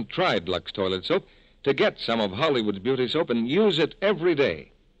who hasn't tried Lux toilet soap to get some of Hollywood's beauty soap and use it every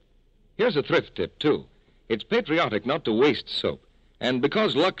day. Here's a thrift tip, too. It's patriotic not to waste soap. And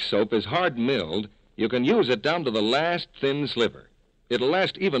because Lux soap is hard milled, you can use it down to the last thin sliver. It'll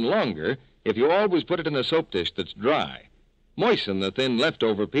last even longer if you always put it in a soap dish that's dry. Moisten the thin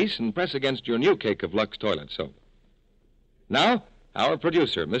leftover piece and press against your new cake of Lux toilet soap. Now, our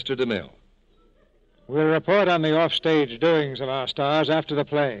producer, Mr. DeMille. We'll report on the offstage doings of our stars after the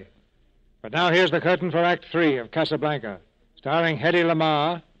play. But now here's the curtain for Act 3 of Casablanca, starring Hedy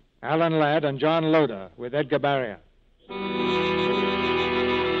Lamarr, Alan Ladd, and John Loder, with Edgar Barrier.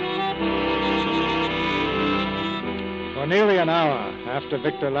 For nearly an hour after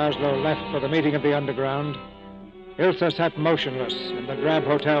Victor Laszlo left for the meeting of the Underground, Ilsa sat motionless in the drab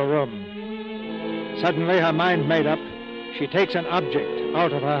hotel room. Suddenly, her mind made up, she takes an object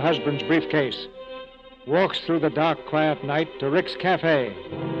out of her husband's briefcase, walks through the dark, quiet night to Rick's Cafe,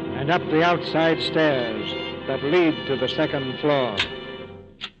 and up the outside stairs that lead to the second floor.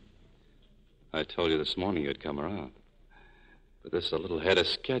 I told you this morning you'd come around. But this is a little ahead of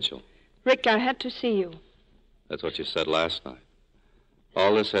schedule. Rick, I had to see you. That's what you said last night.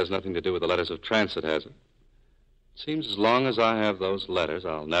 All this has nothing to do with the letters of transit, has it? Seems as long as I have those letters,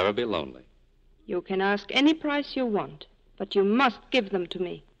 I'll never be lonely. You can ask any price you want, but you must give them to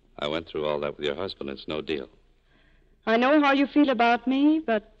me. I went through all that with your husband. It's no deal. I know how you feel about me,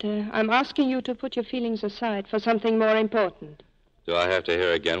 but I'm asking you to put your feelings aside for something more important. Do I have to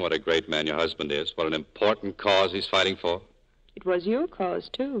hear again what a great man your husband is? What an important cause he's fighting for? It was your cause,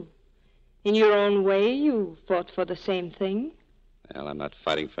 too. In your own way, you fought for the same thing. Well, I'm not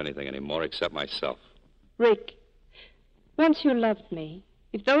fighting for anything anymore except myself. Rick, once you loved me.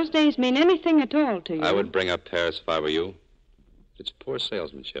 If those days mean anything at all to you... I would bring up Paris if I were you. It's poor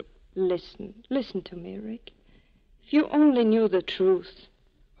salesmanship. Listen to me, Rick. If you only knew the truth...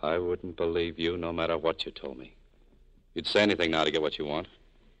 I wouldn't believe you no matter what you told me. You'd say anything now to get what you want.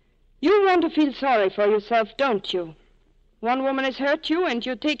 You want to feel sorry for yourself, don't you? One woman has hurt you, and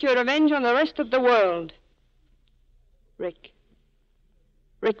you take your revenge on the rest of the world. Rick,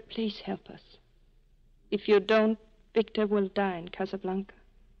 please help us. If you don't, Victor will die in Casablanca.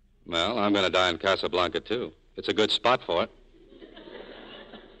 Well, I'm going to die in Casablanca, too. It's a good spot for it.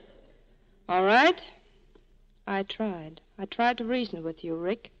 All right. I tried. I tried to reason with you,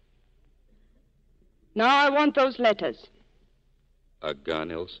 Rick. Now I want those letters. A gun,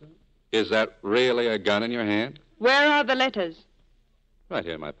 Ilsa? Is that really a gun in your hand? Where are the letters? Right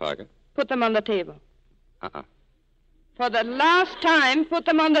here in my pocket. Put them on the table. Uh-uh. For the last time, put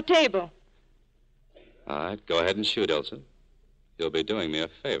them on the table. All right, go ahead and shoot, Ilsa. You'll be doing me a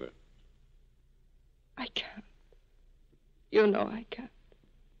favor. I can't. You know I can't.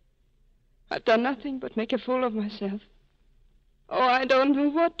 I've done nothing but make a fool of myself. Oh, I don't know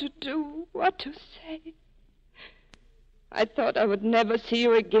what to do, what to say. I thought I would never see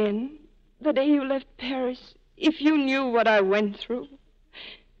you again. The day you left Paris, if you knew what I went through,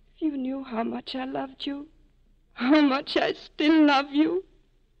 if you knew how much I loved you, how much I still love you.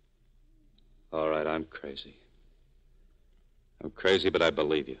 All right, I'm crazy. I'm crazy, but I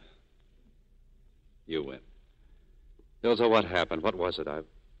believe you. You win. Ilsa, what happened? What was it?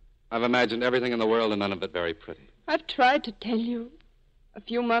 I've imagined everything in the world and none of it very pretty. I've tried to tell you. A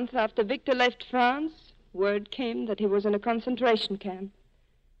few months after Victor left France, word came that he was in a concentration camp.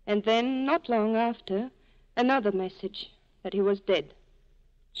 And then, not long after, another message that he was dead,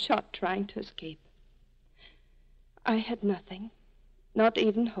 shot trying to escape. I had nothing, not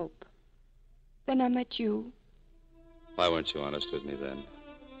even hope. Then I met you. Why weren't you honest with me then?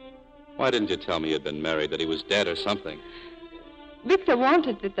 Why didn't you tell me you'd been married, that he was dead or something? Victor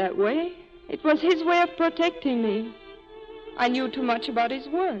wanted it that way. It was his way of protecting me. I knew too much about his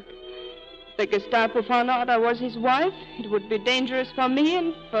work. If the Gestapo found out I was his wife, it would be dangerous for me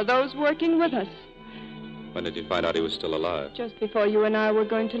and for those working with us. When did you find out he was still alive? Just before you and I were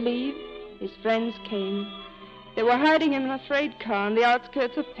going to leave, his friends came. They were hiding him in a freight car on the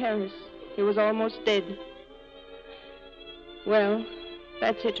outskirts of Paris. He was almost dead. Well,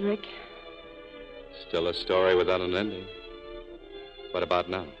 that's it, Rick. Still a story without an ending. What about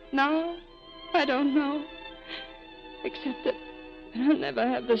now? Now? I don't know. Except that I'll never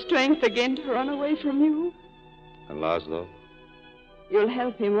have the strength again to run away from you. And Laszlo? You'll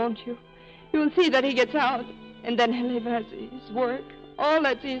help him, won't you? You'll see that he gets out, and then he'll live as his work, all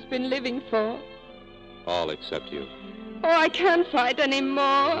that he's been living for. All except you. Oh, I can't fight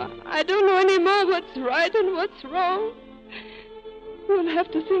anymore. I don't know anymore what's right and what's wrong. You'll have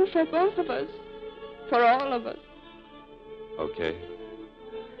to think for both of us, for all of us. Okay.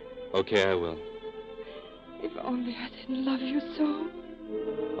 Okay, I will. If only I didn't love you so.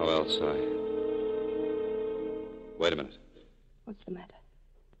 Oh, Elsa, Wait a minute. What's the matter?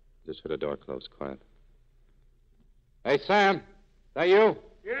 Just heard a door close. Quiet. Hey, Sam. That you?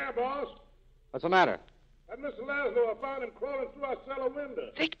 Yeah, boss. What's the matter? That Mr. Laszlo, I found him crawling through our cellar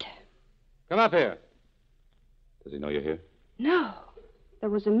window. Victor. Come up here. Does he know you're here? No. There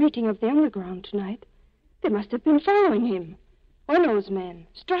was a meeting of the underground tonight. They must have been following him. Ono's men,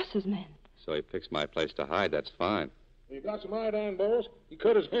 Strasser's men. So he picks my place to hide. That's fine. He got some iodine, boss. He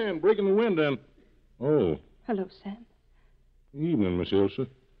cut his hand breaking the window and... Oh. Hello, Sam. Evening, Miss Ilsa.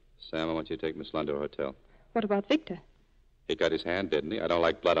 Sam, I want you to take Miss Lund to a hotel. What about Victor? He cut his hand, didn't he? I don't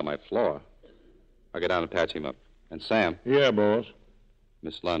like blood on my floor. I'll go down and patch him up. And Sam. Yeah, boss.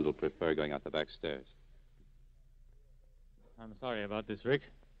 Miss Lund will prefer going out the back stairs. I'm sorry about this, Rick.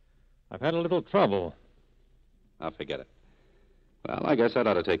 I've had a little trouble. I'll forget it. Well, I guess that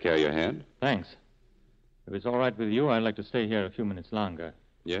ought to take care of your hand. Thanks. If it's all right with you, I'd like to stay here a few minutes longer.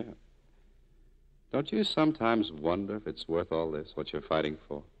 Yeah. Don't you sometimes wonder if it's worth all this, what you're fighting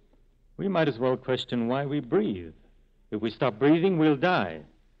for? We might as well question why we breathe. If we stop breathing, we'll die.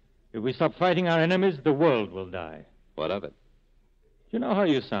 If we stop fighting our enemies, the world will die. What of it? You know how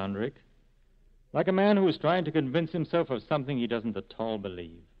you sound, Rick. Like a man who's trying to convince himself of something he doesn't at all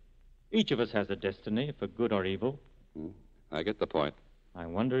believe. Each of us has a destiny, for good or evil. I get the point. I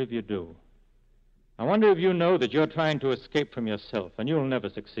wonder if you do. I wonder if you know that you're trying to escape from yourself, and you'll never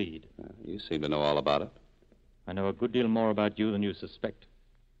succeed. You seem to know all about it. I know a good deal more about you than you suspect.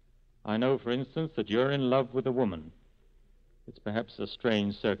 I know, for instance, that you're in love with a woman. It's perhaps a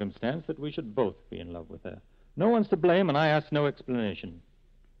strange circumstance that we should both be in love with her. No one's to blame, and I ask no explanation.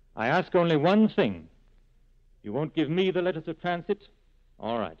 I ask only one thing. You won't give me the letters of transit?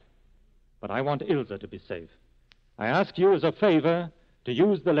 All right. But I want Ilsa to be safe. I ask you as a favor to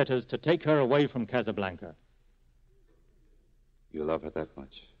use the letters to take her away from Casablanca. You love her that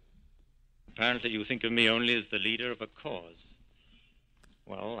much? Apparently you think of me only as the leader of a cause.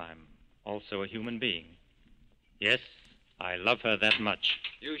 Well, I'm also a human being. Yes, I love her that much.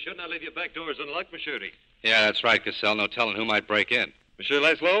 You should not leave your back doors unlocked, Monsieur. Yeah, that's right, Cassell. No telling who might break in. Monsieur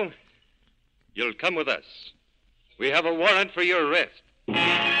Laszlo, you'll come with us. We have a warrant for your arrest.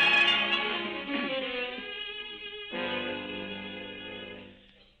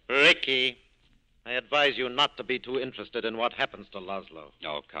 Ricky, I advise you not to be too interested in what happens to Laszlo.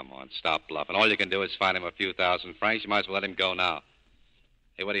 Oh, come on. Stop bluffing. All you can do is find him a few thousand francs. You might as well let him go now.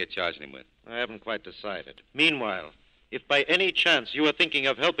 Hey, what are you charging him with? I haven't quite decided. Meanwhile, if by any chance you were thinking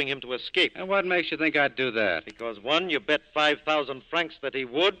of helping him to escape... And what makes you think I'd do that? Because, one, you bet 5,000 francs that he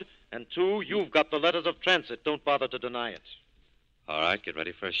would, and two, you've got the letters of transit. Don't bother to deny it. All right, get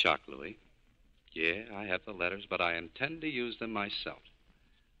ready for a shock, Louis. Yeah, I have the letters, but I intend to use them myself.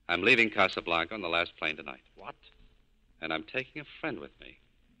 I'm leaving Casablanca on the last plane tonight. What? And I'm taking a friend with me.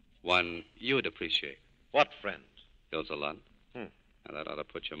 One you'd appreciate. What friend? Ilse Lund. Now, that ought to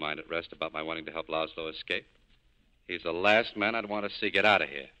put your mind at rest about my wanting to help Laszlo escape. He's the last man I'd want to see get out of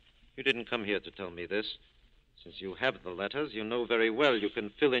here. You didn't come here to tell me this. Since you have the letters, you know very well you can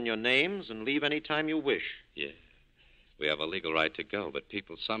fill in your names and leave any time you wish. Yeah. We have a legal right to go, but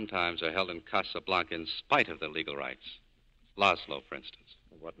people sometimes are held in Casablanca in spite of their legal rights. Laszlo, for instance.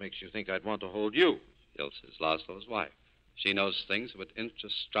 What makes you think I'd want to hold you? Ilse is Laszlo's wife. She knows things that would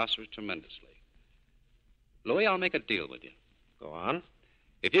interest Strasser tremendously. Louis, I'll make a deal with you. Go on.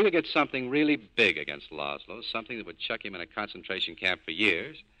 If you could get something really big against Laszlo, something that would chuck him in a concentration camp for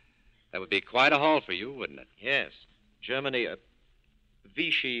years, that would be quite a haul for you, wouldn't it? Yes. Germany,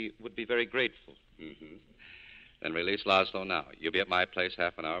 Vichy would be very grateful. Mm-hmm. Then release Laszlo now. You'll be at my place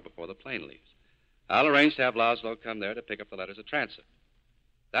half an hour before the plane leaves. I'll arrange to have Laszlo come there to pick up the letters of transit.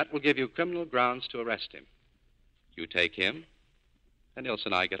 That will give you criminal grounds to arrest him. You take him, and Ilse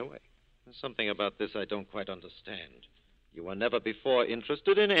and I get away. There's something about this I don't quite understand. You were never before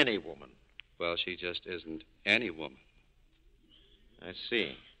interested in any woman. Well, she just isn't any woman. I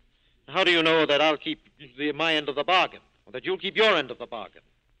see. How do you know that I'll keep my end of the bargain, or that you'll keep your end of the bargain?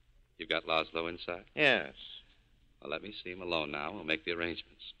 You've got Laszlo inside? Yes. Well, let me see him alone now. We'll make the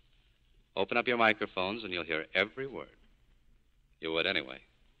arrangements. Open up your microphones, and you'll hear every word. You would anyway.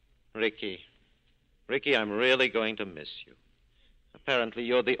 Ricky, I'm really going to miss you. Apparently,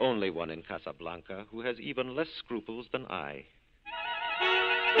 you're the only one in Casablanca who has even less scruples than I.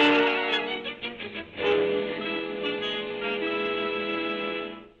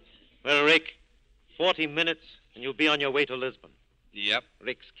 Well, Rick, 40 minutes, and you'll be on your way to Lisbon. Yep.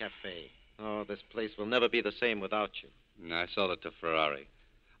 Rick's Cafe. Oh, this place will never be the same without you. I sold it to Ferrari.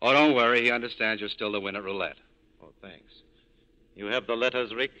 Oh, don't worry. He understands you're still the winner at roulette. Oh, thanks. You have the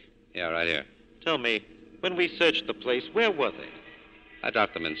letters, Rick? Yeah, right here. Tell me, when we searched the place, where were they? I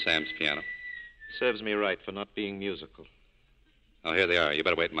dropped them in Sam's piano. Serves me right for not being musical. Oh, here they are. You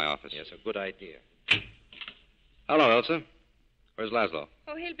better wait in my office. Yes, a good idea. Hello, Elsa. Where's Laszlo?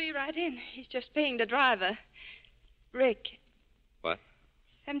 Oh, he'll be right in. He's just paying the driver. Rick. What?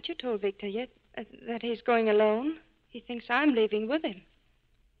 Haven't you told Victor yet that he's going alone? He thinks I'm leaving with him.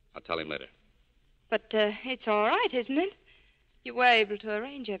 I'll tell him later. But it's all right, isn't it? You were able to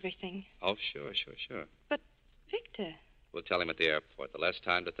arrange everything. Oh, sure. But, Victor... We'll tell him at the airport. The less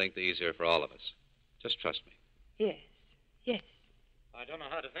time to think, the easier for all of us. Just trust me. Yes. I don't know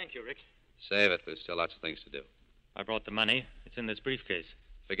how to thank you, Rick. Save it. There's still lots of things to do. I brought the money. It's in this briefcase.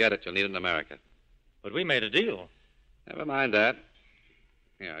 Forget it. You'll need it in America. But we made a deal. Never mind that.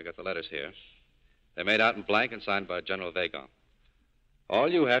 Here, I got the letters here. They're made out in blank and signed by General Vagon. All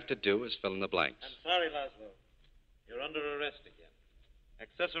you have to do is fill in the blanks. I'm sorry, Laszlo. You're under arrest again.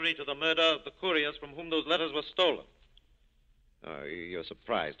 Accessory to the murder of the couriers from whom those letters were stolen. You're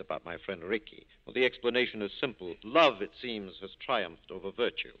surprised about my friend Ricky. Well, the explanation is simple. Love, it seems, has triumphed over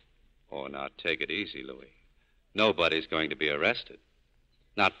virtue. Oh, now take it easy, Louis. Nobody's going to be arrested.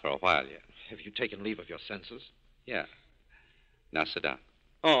 Not for a while yet. Have you taken leave of your senses? Yeah. Now sit down.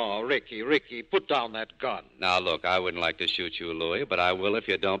 Oh, Ricky, put down that gun. Now, look, I wouldn't like to shoot you, Louis, but I will if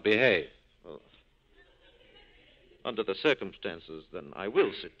you don't behave. Well, under the circumstances, then I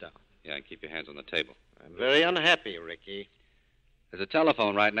will sit down. Yeah, and keep your hands on the table. I'm very unhappy, Ricky. There's a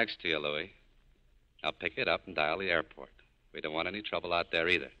telephone right next to you, Louis. Now pick it up and dial the airport. We don't want any trouble out there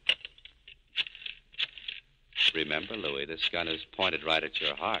either. Remember, Louis, this gun is pointed right at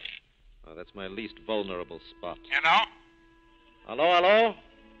your heart. Oh, that's my least vulnerable spot. Hello? Hello?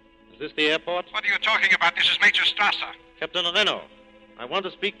 Is this the airport? What are you talking about? This is Major Strasser. Captain Reno, I want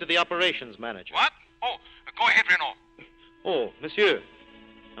to speak to the operations manager. What? Oh, go ahead, Reno. Oh, monsieur.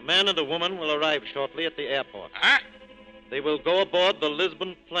 A man and a woman will arrive shortly at the airport. Huh? They will go aboard the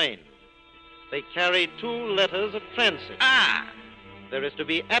Lisbon plane. They carry 2 letters of transit. Ah, There is to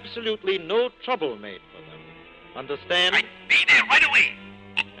be absolutely no trouble made for them. Understand? Be there right away.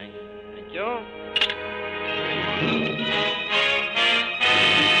 Thank you.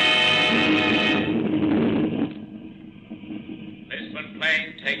 Lisbon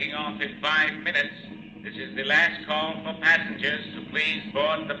plane taking off in 5 minutes. This is the last call for passengers to please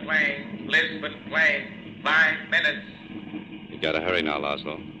board the plane. Lisbon plane, 5 minutes. You gotta hurry now,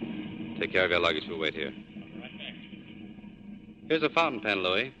 Laszlo. Take care of your luggage. We'll wait here. Here's a fountain pen,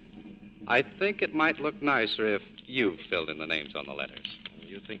 Louis. I think it might look nicer if you filled in the names on the letters.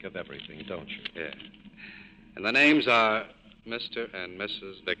 You think of everything, don't you? Yeah. And the names are Mr. and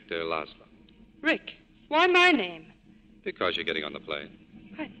Mrs. Victor Laszlo. Rick, why my name? Because you're getting on the plane.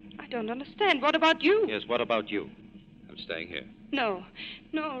 I don't understand. What about you? Yes, what about you? I'm staying here. No,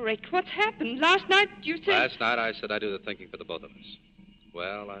 Rick. What's happened? Last night you said... Last night I said I'd do the thinking for the both of us.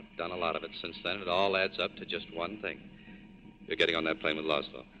 Well, I've done a lot of it since then. It all adds up to just one thing. You're getting on that plane with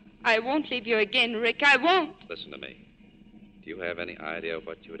Laszlo. I won't leave you again, Rick. I won't. Listen to me. Do you have any idea of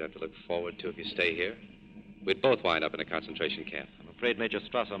what you would have to look forward to if you stay here? We'd both wind up in a concentration camp. I'm afraid Major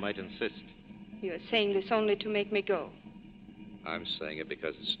Strasser might insist. You're saying this only to make me go. I'm saying it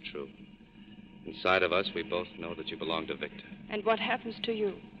because it's true. Inside of us, we both know that you belong to Victor. And what happens to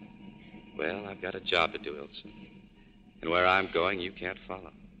you? Well, I've got a job to do, Ilse. And where I'm going, you can't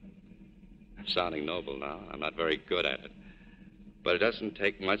follow. I'm sounding noble now. I'm not very good at it. But it doesn't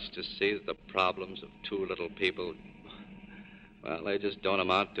take much to see that the problems of two little people, well, they just don't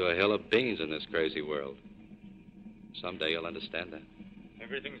amount to a hill of beans in this crazy world. Someday you'll understand that.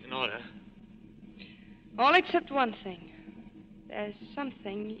 Everything's in order. All except one thing. There's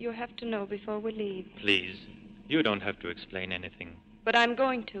something you have to know before we leave. Please, you don't have to explain anything. But I'm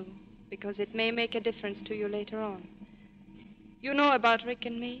going to, because it may make a difference to you later on. You know about Rick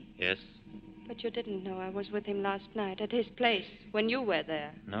and me? Yes? But you didn't know I was with him last night at his place when you were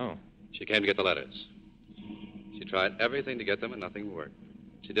there. No. She came to get the letters. She tried everything to get them, and nothing worked.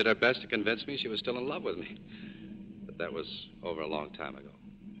 She did her best to convince me she was still in love with me. But that was over a long time ago.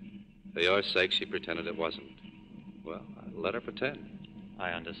 For your sake, she pretended it wasn't. Well, I let her pretend.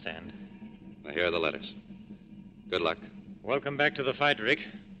 I understand. Now, here are the letters. Good luck. Welcome back to the fight, Rick.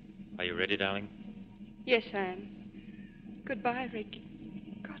 Are you ready, darling? Yes, I am. Goodbye, Rick.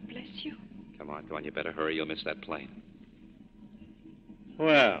 God bless you. Come on. You better hurry. You'll miss that plane.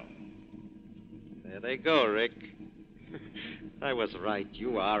 Well, there they go, Rick. I was right.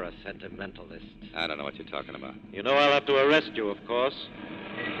 You are a sentimentalist. I don't know what you're talking about. You know I'll have to arrest you, of course.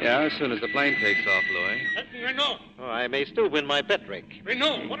 Yeah, as soon as the plane takes off, Louis. Captain Renault! Oh, I may still win my bet, Rick.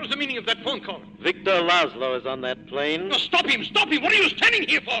 Renault, what was the meaning of that phone call? Victor Laszlo is on that plane. No, stop him! Stop him! What are you standing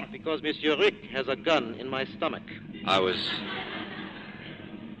here for? Because Monsieur Rick has a gun in my stomach. I was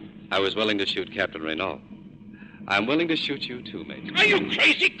willing to shoot Captain Renault. I'm willing to shoot you, too, Major. Are you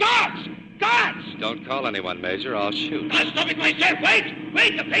crazy? Guards! Guards! Don't call anyone, Major. I'll shoot. I'll stop it myself.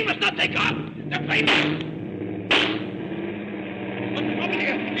 Wait! The plane must not take off! The plane must... Stop it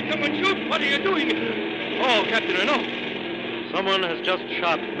here! Did someone shoot? What are you doing? Oh, Captain Renault. Someone has just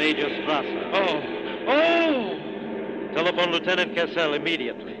shot Major Strasser. Oh! Telephone Lieutenant Cassell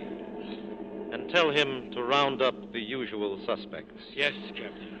immediately. And tell him to round up the usual suspects. Yes,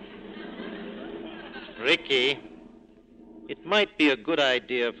 Captain. Ricky, it might be a good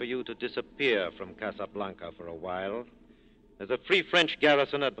idea for you to disappear from Casablanca for a while. There's a Free French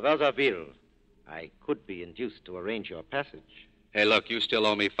garrison at Brazzaville. I could be induced to arrange your passage. Hey, look, you still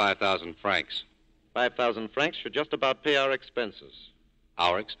owe me 5,000 francs. 5,000 francs should just about pay our expenses.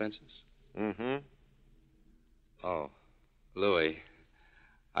 Our expenses? Mm-hmm. Oh, Louis,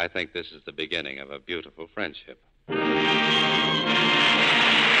 I think this is the beginning of a beautiful friendship.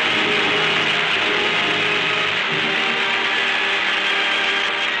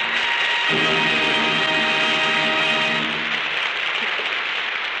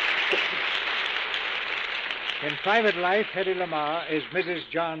 In private life, Hedy Lamarr is Mrs.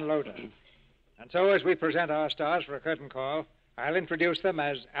 John Loder. And so, as we present our stars for a curtain call, I'll introduce them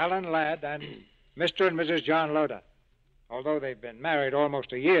as Alan Ladd and Mr. and Mrs. John Loder. Although they've been married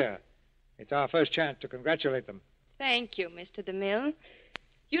almost a year, it's our first chance to congratulate them. Thank you, Mr. DeMille.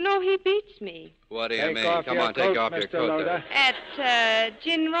 You know he beats me. What do you Take mean? off Come your on, take coat, off your Mr. coat Loder. there. At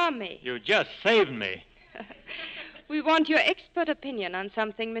Gin Rummy. You just saved me. We want your expert opinion on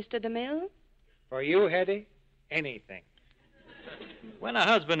something, Mr. DeMille. For you, Hedy, anything. When a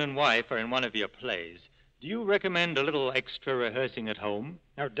husband and wife are in one of your plays, do you recommend a little extra rehearsing at home?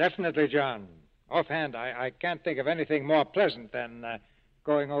 No, definitely, John. Offhand, I can't think of anything more pleasant than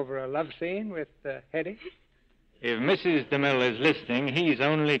going over a love scene with Hedy. If Mrs. DeMille is listening, he's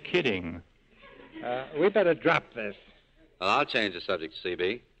only kidding. We better drop this. Well, I'll change the subject,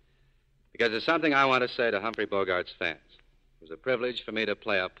 CB, because there's something I want to say to Humphrey Bogart's fans. It was a privilege for me to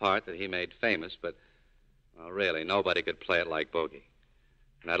play a part that he made famous, but, well, really, nobody could play it like Bogey.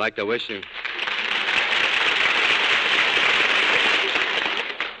 And I'd like to wish him...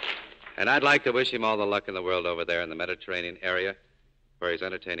 And I'd like to wish him all the luck in the world over there in the Mediterranean area where he's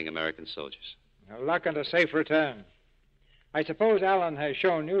entertaining American soldiers. Luck and a safe return. I suppose Alan has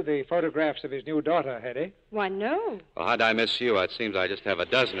shown you the photographs of his new daughter, Hetty. Why, no. Well, how'd I miss you? It seems I just have a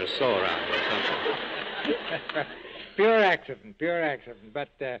dozen or so around here or something. Pure accident, pure accident. But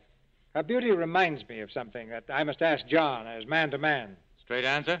her beauty reminds me of something that I must ask John as man to man. Straight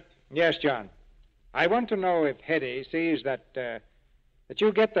answer? Yes, John. I want to know if Hetty sees that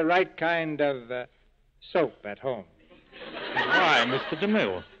you get the right kind of soap at home. Why, Mr.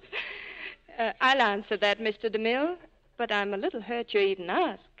 DeMille? I'll answer that, Mr. DeMille, but I'm a little hurt you even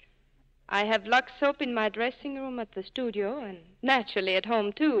ask. I have Lux soap in my dressing room at the studio, and naturally at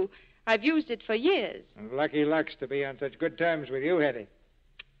home, too. I've used it for years. And lucky Lux to be on such good terms with you, Hetty.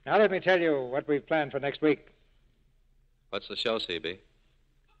 Now let me tell you what we've planned for next week. What's the show, CB?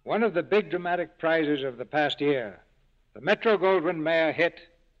 One of the big dramatic prizes of the past year. The Metro-Goldwyn-Mayer hit,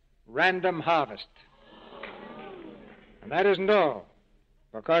 Random Harvest. And that isn't all,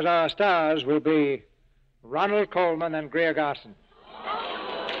 because our stars will be Ronald Colman and Greer Garson.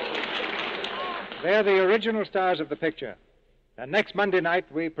 They're the original stars of the picture. And next Monday night,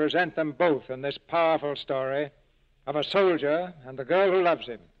 we present them both in this powerful story of a soldier and the girl who loves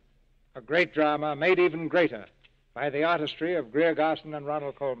him. A great drama made even greater by the artistry of Greer Garson and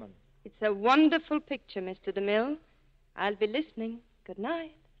Ronald Colman. It's a wonderful picture, Mr. DeMille. I'll be listening. Good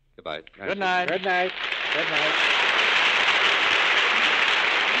night. Goodbye. Good night. Good night. Good night.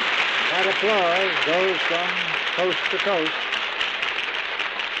 That applause goes from coast to coast.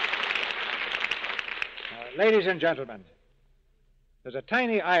 Ladies and gentlemen, there's a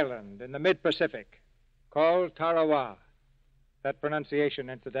tiny island in the mid-Pacific called Tarawa. That pronunciation,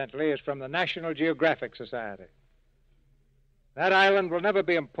 incidentally, is from the National Geographic Society. That island will never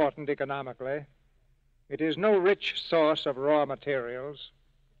be important economically. It is no rich source of raw materials.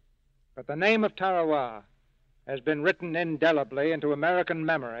 But the name of Tarawa has been written indelibly into American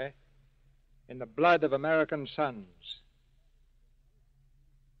memory in the blood of American sons.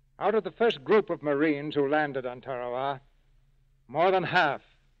 Out of the first group of Marines who landed on Tarawa, more than half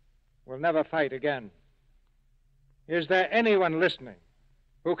will never fight again. Is there anyone listening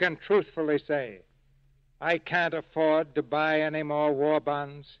who can truthfully say, I can't afford to buy any more war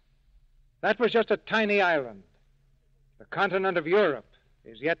bonds? That was just a tiny island. The continent of Europe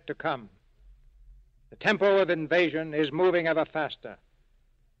is yet to come. The tempo of invasion is moving ever faster.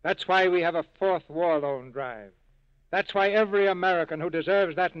 That's why we have a fourth war loan drive. That's why every American who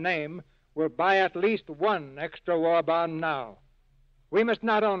deserves that name will buy at least one extra war bond now. We must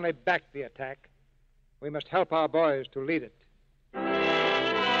not only back the attack, we must help our boys to lead it.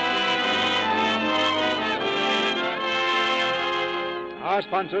 Our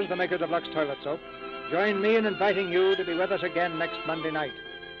sponsors, the makers of Lux Toilet Soap, join me in inviting you to be with us again next Monday night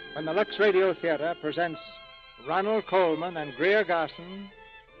when the Lux Radio Theater presents Ronald Colman and Greer Garson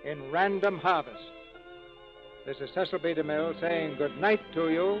in Random Harvest. This is Cecil B. DeMille saying good night to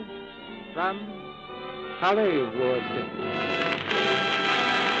you from Hollywood.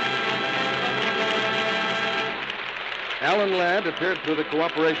 Alan Ladd appeared through the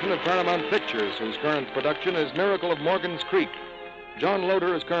cooperation of Paramount Pictures, whose current production is Miracle of Morgan's Creek. John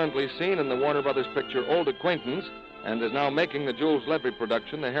Loder is currently seen in the Warner Brothers picture Old Acquaintance and is now making the Jules Levy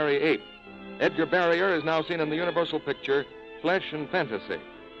production The Hairy Ape. Edgar Barrier is now seen in the Universal picture Flesh and Fantasy.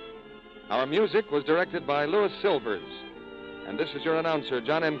 Our music was directed by Louis Silvers. And this is your announcer,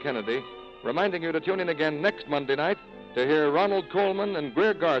 John M. Kennedy, reminding you to tune in again next Monday night to hear Ronald Colman and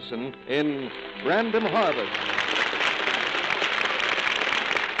Greer Garson in Random Harvest.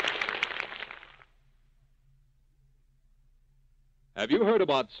 Have you heard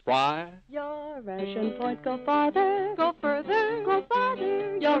about Spry? Your ration points go farther, go further, go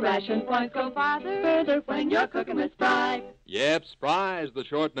farther. Your ration points go farther, further when you're cooking with Spry. Yep, Spry is the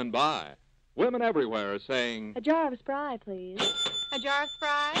shortening by. Women everywhere are saying, A jar of Spry, please. A jar of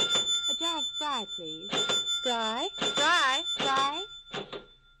Spry? A jar of Spry, please. Spry, Spry, Spry.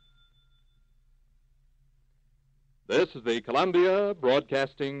 This is the Columbia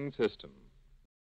Broadcasting System.